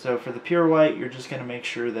 So for the pure white, you're just going to make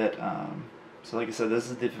sure that, so like I said, this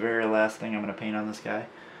is the very last thing I'm going to paint on this guy.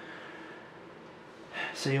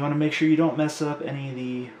 So you want to make sure you don't mess up any of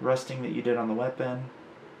the rusting that you did on the weapon.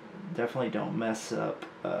 Definitely don't mess up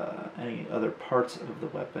any other parts of the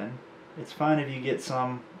weapon. It's fine if you get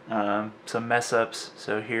some mess ups.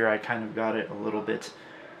 So here I kind of got it a little bit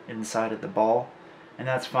inside of the ball. And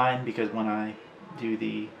that's fine because when I do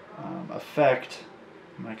the effect,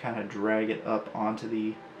 I'm going to kind of drag it up onto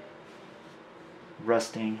the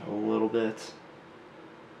rusting a little bit.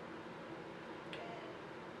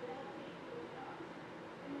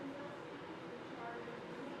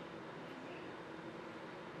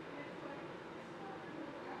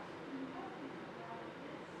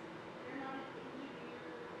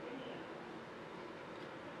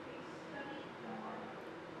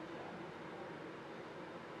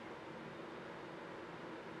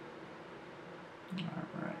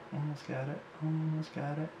 Alright, almost got it, almost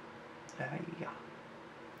got it. There you go.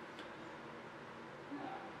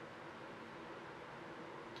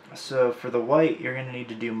 So for the white, you're going to need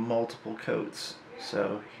to do multiple coats.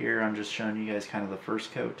 So here I'm just showing you guys kind of the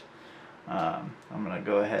first coat. I'm going to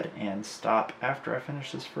go ahead and stop after I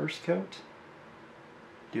finish this first coat.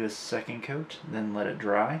 Do a second coat, then let it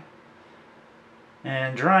dry.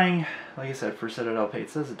 And drying, like I said, for Citadel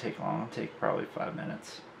paints doesn't take long. It'll take probably 5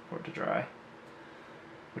 minutes for it to dry.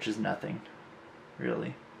 Which is nothing,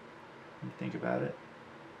 really, when you think about it.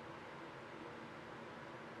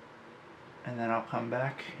 And then I'll come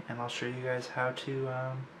back and I'll show you guys how to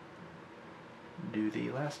do the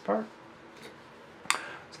last part.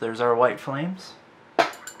 So there's our white flames.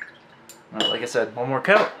 Like I said, one more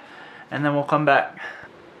coat, and then we'll come back.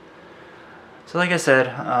 So like I said,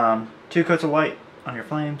 2 coats of white on your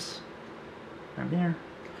flames, right there.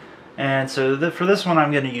 And so for this one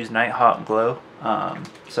I'm going to use Nighthawk Glow.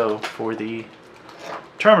 So for the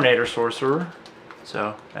Terminator Sorcerer,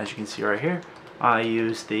 so as you can see right here, I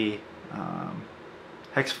use the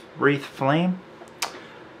Hex Wraith Flame,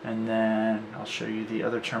 and then I'll show you the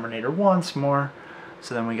other Terminator once more.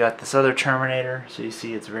 So then we got this other Terminator, so you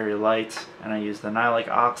see it's very light, and I use the nylite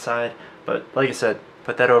oxide, but like I said,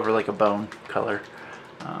 put that over like a bone color.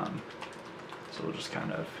 So we'll just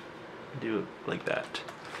kind of do it like that.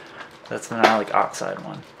 That's the nylite oxide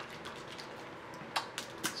one.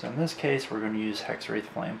 So in this case, we're going to use Hex Wraith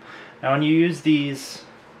Flame. Now when you use these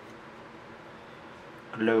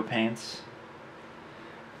glow paints,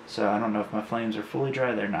 so I don't know if my flames are fully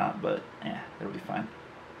dry, they're not, but yeah, it'll be fine.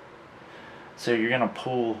 So you're going to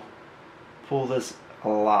pull this a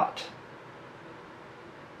lot.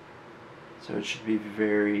 So it should be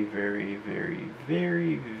very, very, very,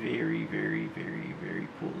 very, very, very, very, very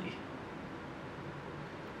pulley.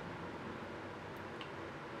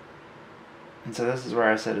 And so this is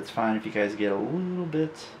where I said it's fine if you guys get a little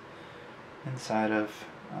bit inside of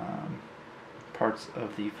parts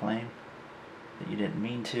of the flame that you didn't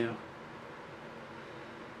mean to.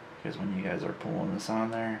 Because when you guys are pulling this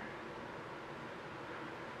on there,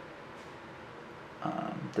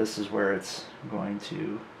 this is where it's going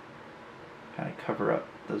to kind of cover up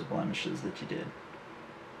those blemishes that you did.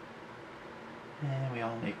 And we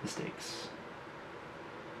all make mistakes.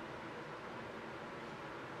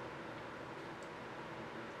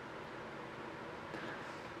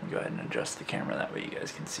 Go ahead and adjust the camera, that way you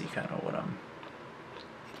guys can see kind of what I'm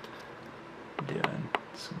doing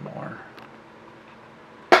some more.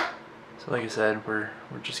 So like I said, we're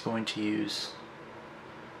just going to use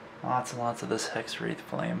lots and lots of this Hex Wraith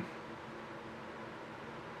Flame.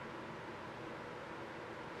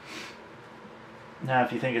 Now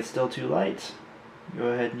if you think it's still too light, go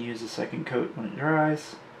ahead and use a second coat when it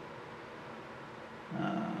dries.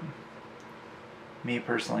 Me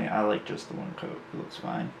personally, I like just the one coat. It looks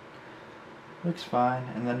fine. Looks fine.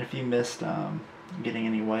 And then if you missed getting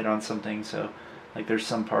any white on something, so like there's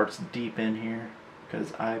some parts deep in here,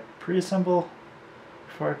 because I pre-assemble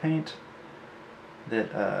before I paint,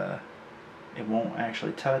 that it won't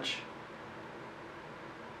actually touch.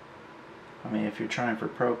 I mean, if you're trying for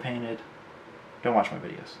pro painted, don't watch my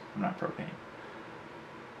videos. I'm not pro painting.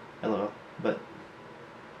 LOL. But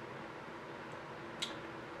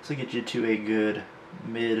this will get you to a good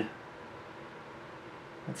mid,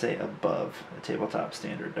 I'd say above a tabletop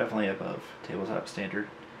standard. Definitely above tabletop standard.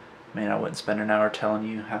 Man, I wouldn't spend an hour telling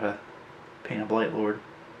you how to paint a Blightlord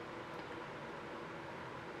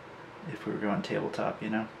if we were going tabletop, you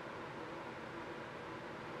know.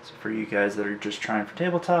 So for you guys that are just trying for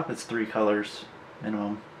tabletop, it's 3 colors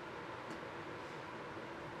minimum.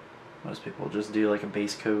 Most people just do like a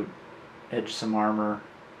base coat, edge some armor,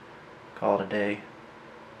 call it a day.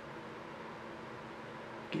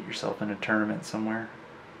 Get yourself in a tournament somewhere.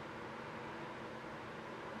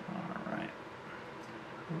 Alright.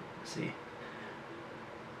 See.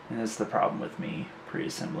 And that's the problem with me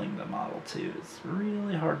pre-assembling the model too. It's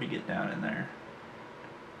really hard to get down in there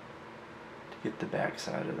to get the back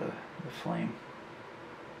side of the flame.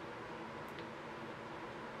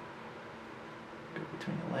 Go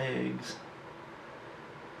between the legs.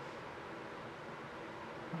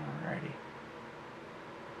 Alrighty.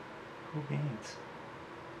 Cool beans.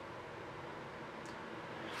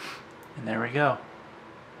 And there we go.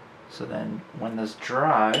 So then when this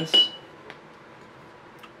dries,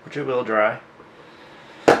 which it will dry,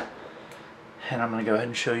 and I'm going to go ahead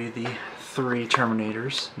and show you the 3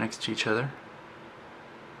 Terminators next to each other.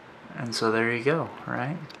 And so there you go,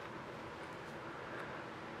 right?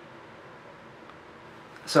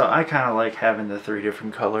 So I kind of like having the 3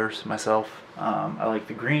 different colors myself. I like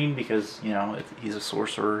the green because, you know, he's a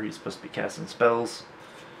sorcerer, he's supposed to be casting spells.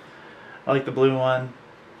 I like the blue one,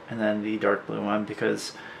 and then the dark blue one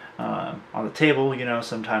because on the table, you know,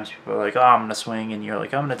 sometimes people are like, oh, I'm going to swing, and you're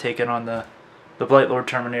like, I'm going to take it on the Blightlord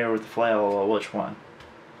Terminator with the flail. Well, which one?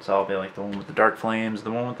 So I'll be like the one with the dark flames,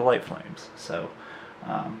 the one with the light flames. So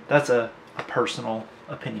that's a personal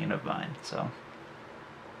opinion of mine. So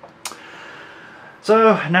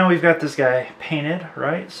now we've got this guy painted,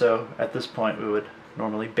 right? So at this point we would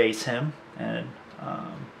normally base him, and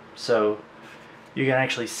so you can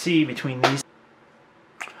actually see between these.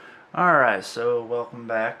 Alright, so welcome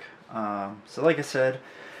back. So like I said,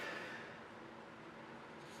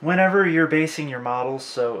 whenever you're basing your models,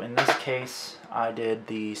 so in this case I did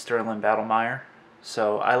the Sterling Battlemire.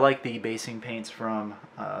 So I like the basing paints from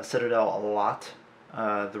Citadel a lot.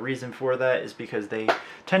 The reason for that is because they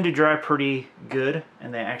tend to dry pretty good,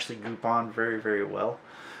 and they actually goop on very, very well.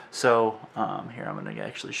 So here, I'm going to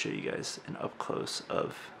actually show you guys an up close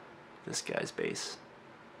of this guy's base.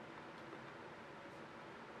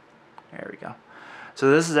 There we go.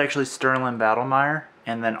 So this is actually Sterling Battlemire,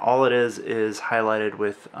 and then all it is highlighted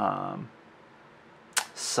with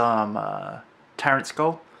some Tyrant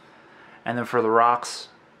Skull. And then for the rocks,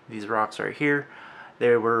 these rocks right here,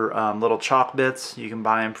 they were little chalk bits. You can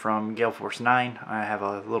buy them from Gale Force 9. I have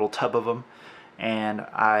a little tub of them, and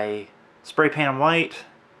I spray paint them white.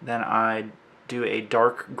 Then I do a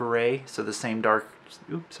dark gray, so the same dark,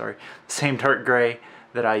 same dark gray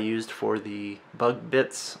that I used for the bug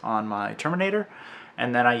bits on my Terminator.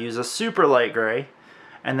 And then I use a super light gray.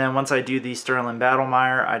 And then once I do the Sterling Battle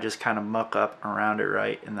Mire, I just kind of muck up around it,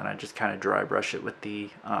 right? And then I just kind of dry brush it with the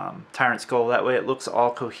Tyrant Skull. That way it looks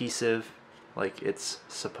all cohesive, like it's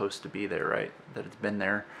supposed to be there, right? That it's been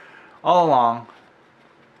there all along.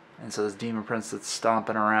 And so this Demon Prince that's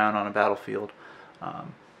stomping around on a battlefield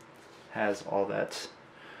has all that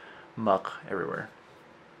muck everywhere.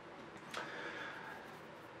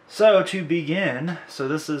 So to begin, so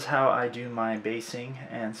this is how I do my basing.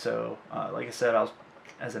 And so, like I said,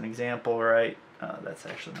 as an example, right? That's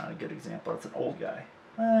actually not a good example. That's an old guy.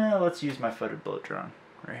 Let's use my footed bullet drone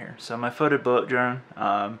right here. So my footed bullet drone,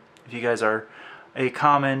 if you guys are a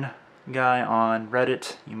common guy on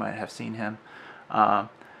Reddit, you might have seen him.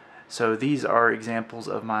 So these are examples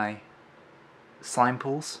of my slime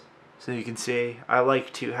pools. So you can see I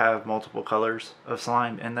like to have multiple colors of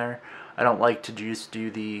slime in there. I don't like to just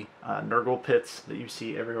do the Nurgle pits that you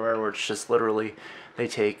see everywhere, where it's just literally they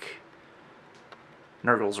take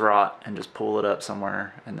Nurgle's rot and just pull it up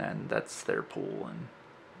somewhere, and then that's their pool, and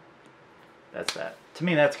that's that. To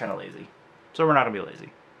me, that's kind of lazy. So we're not going to be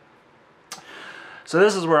lazy. So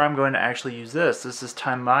this is where I'm going to actually use this. This is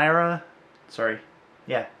Tamiya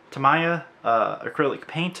acrylic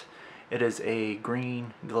paint. It is a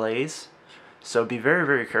green glaze. So be very,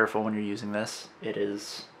 very careful when you're using this. It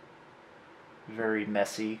is very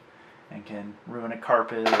messy and can ruin a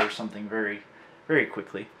carpet or something very, very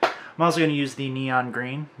quickly. I'm also going to use the neon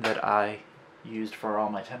green that I used for all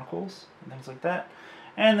my tentacles and things like that.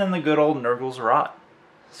 And then the good old Nurgle's rot.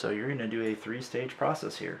 So you're going to do a 3-stage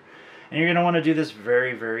process here. And you're going to want to do this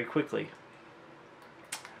very, very quickly.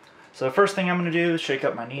 So the first thing I'm going to do is shake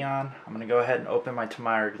up my neon. I'm going to go ahead and open my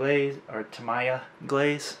Tamiya glaze. Go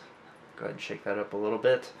ahead and shake that up a little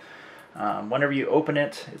bit. Whenever you open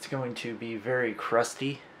it, it's going to be very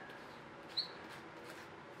crusty.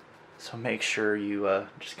 So make sure you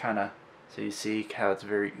just kind of, so you see how it's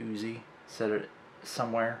very oozy. Set it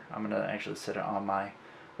somewhere. I'm going to actually set it on my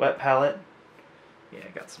wet palette. Yeah, I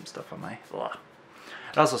got some stuff on my, ugh.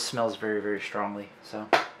 It also smells very, very strongly. So,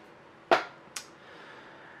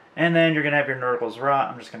 and then you're going to have your Nurgle's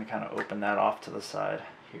rot. I'm just going to kind of open that off to the side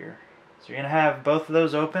here. So you're going to have both of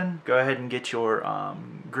those open. Go ahead and get your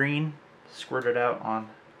green squirted out on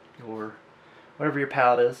your, whatever your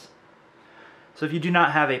palette is. So if you do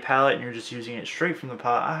not have a palette and you're just using it straight from the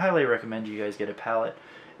pot, I highly recommend you guys get a palette.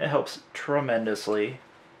 It helps tremendously,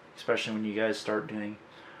 especially when you guys start doing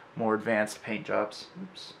more advanced paint jobs.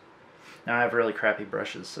 Oops. Now I have really crappy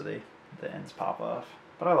brushes, so the ends pop off,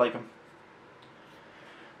 but I like them.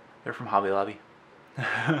 They're from Hobby Lobby.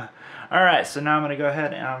 Alright, so now I'm going to go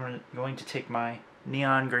ahead and I'm going to take my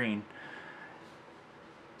neon green.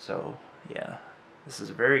 So, yeah, this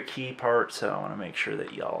is a very key part, so I want to make sure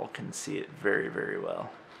that y'all can see it very, very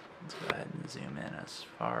well. Let's go ahead and zoom in as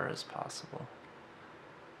far as possible.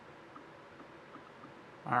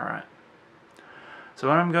 Alright. So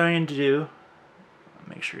what I'm going to do,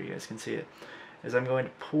 make sure you guys can see it, is I'm going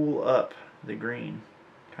to pull up the green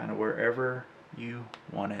kind of wherever you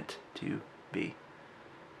want it to be.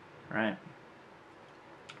 Right?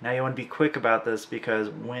 Now you want to be quick about this, because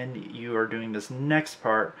when you are doing this next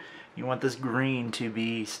part, you want this green to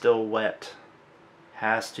be still wet.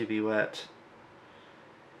 Has to be wet.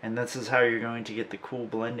 And this is how you're going to get the cool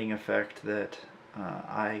blending effect that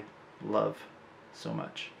I love so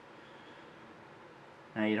much.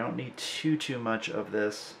 Now you don't need too much of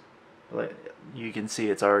this. But you can see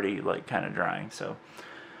it's already like kind of drying. So,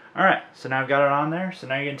 alright, so now I've got it on there. So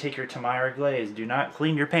now you're going to take your Tamiya glaze. Do not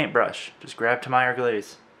clean your paintbrush. Just grab Tamiya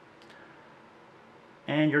glaze.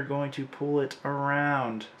 And you're going to pull it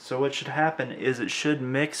around. So what should happen is it should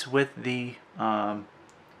mix with the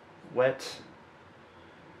wet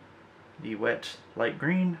light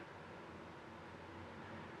green.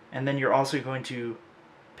 And then you're also going to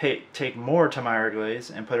take more Tamiya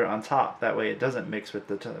glaze and put it on top. That way it doesn't mix with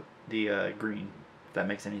the green, if that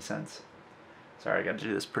makes any sense. Sorry, I got to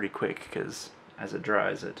do this pretty quick because as it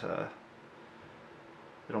dries, it'll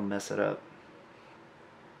mess it up.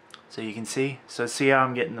 So you can see. So see how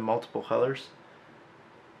I'm getting the multiple colors?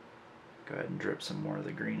 Go ahead and drip some more of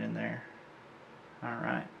the green in there.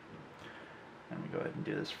 Alright. Let me go ahead and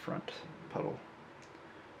do this front puddle.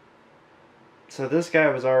 So this guy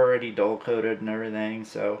was already dull coated and everything,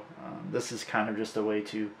 so this is kind of just a way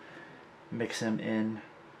to mix him in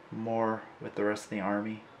more with the rest of the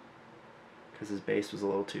army because his base was a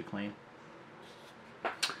little too clean.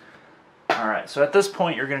 Alright, so at this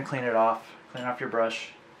point you're going to clean off your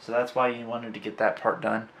brush. So that's why you wanted to get that part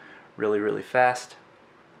done really, really fast.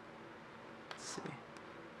 Let's see.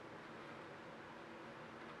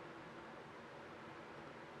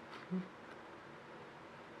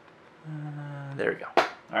 There we go.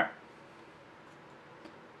 Alright.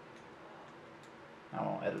 I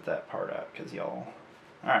won't edit that part out because y'all...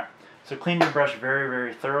 Alright, so clean your brush very,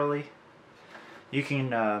 very thoroughly. You can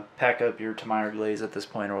pack up your Tamiya glaze at this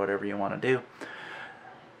point or whatever you want to do.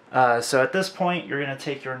 So at this point, you're going to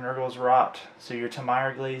take your Nurgle's Rot. So your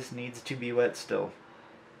Tamiya glaze needs to be wet still.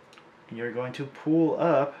 You're going to pull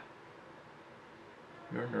up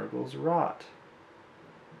your Nurgle's Rot.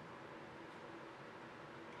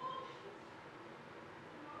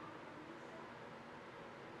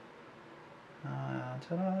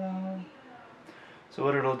 Ta-da. So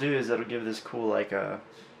what it'll do is it'll give this cool, like a,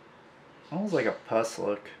 almost like a pus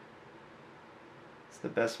look. It's the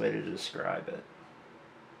best way to describe it.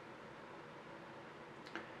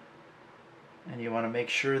 And you want to make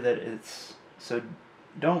sure that it's, so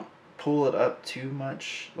don't pull it up too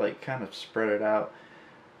much, like kind of spread it out.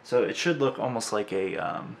 So it should look almost like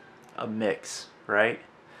a mix, right?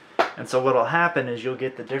 And so what'll happen is you'll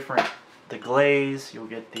get the glaze, you'll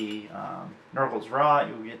get the Nurgle's Rot,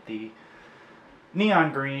 you'll get the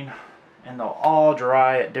neon green, and they'll all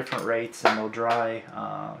dry at different rates, and they'll dry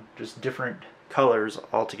just different colors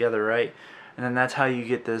all together, right? And then that's how you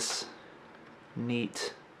get this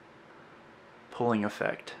neat pulling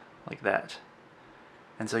effect, like that.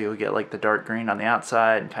 And so you'll get like the dark green on the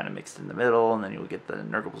outside and kind of mixed in the middle, and then you'll get the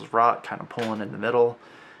Nurgle's Rot kind of pulling in the middle.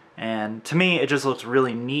 And to me, it just looks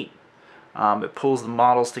really neat. It pulls the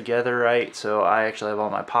models together, right? So I actually have all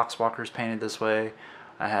my poxwalkers painted this way.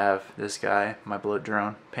 I have this guy, my bloat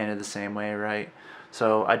drone, painted the same way, right?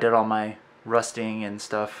 So I did all my rusting and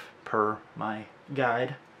stuff per my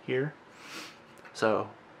guide here.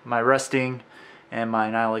 So my rusting and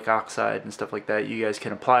my nihilic oxide and stuff like that, you guys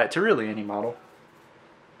can apply it to really any model.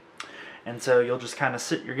 And so you'll just kind of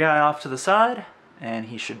sit your guy off to the side, and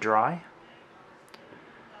he should dry.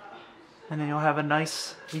 And then you'll have a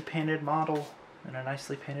nicely painted model and a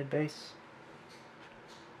nicely painted base.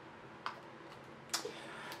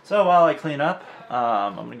 So while I clean up,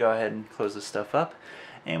 I'm going to go ahead and close this stuff up,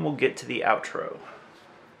 and we'll get to the outro.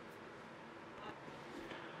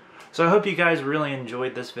 So I hope you guys really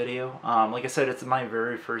enjoyed this video. Like I said, it's my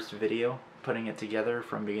very first video, putting it together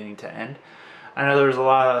from beginning to end. I know there was a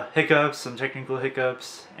lot of hiccups, some technical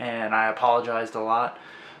hiccups, and I apologized a lot.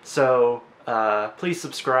 So please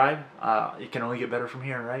subscribe. It can only get better from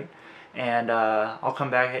here, right? And I'll come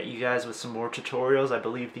back at you guys with some more tutorials. I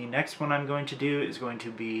believe the next one I'm going to do is going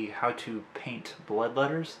to be how to paint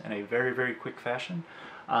bloodletters in a very, very quick fashion.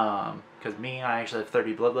 Because I actually have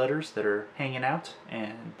 30 bloodletters that are hanging out,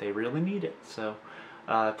 and they really need it. So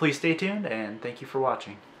please stay tuned, and thank you for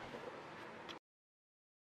watching.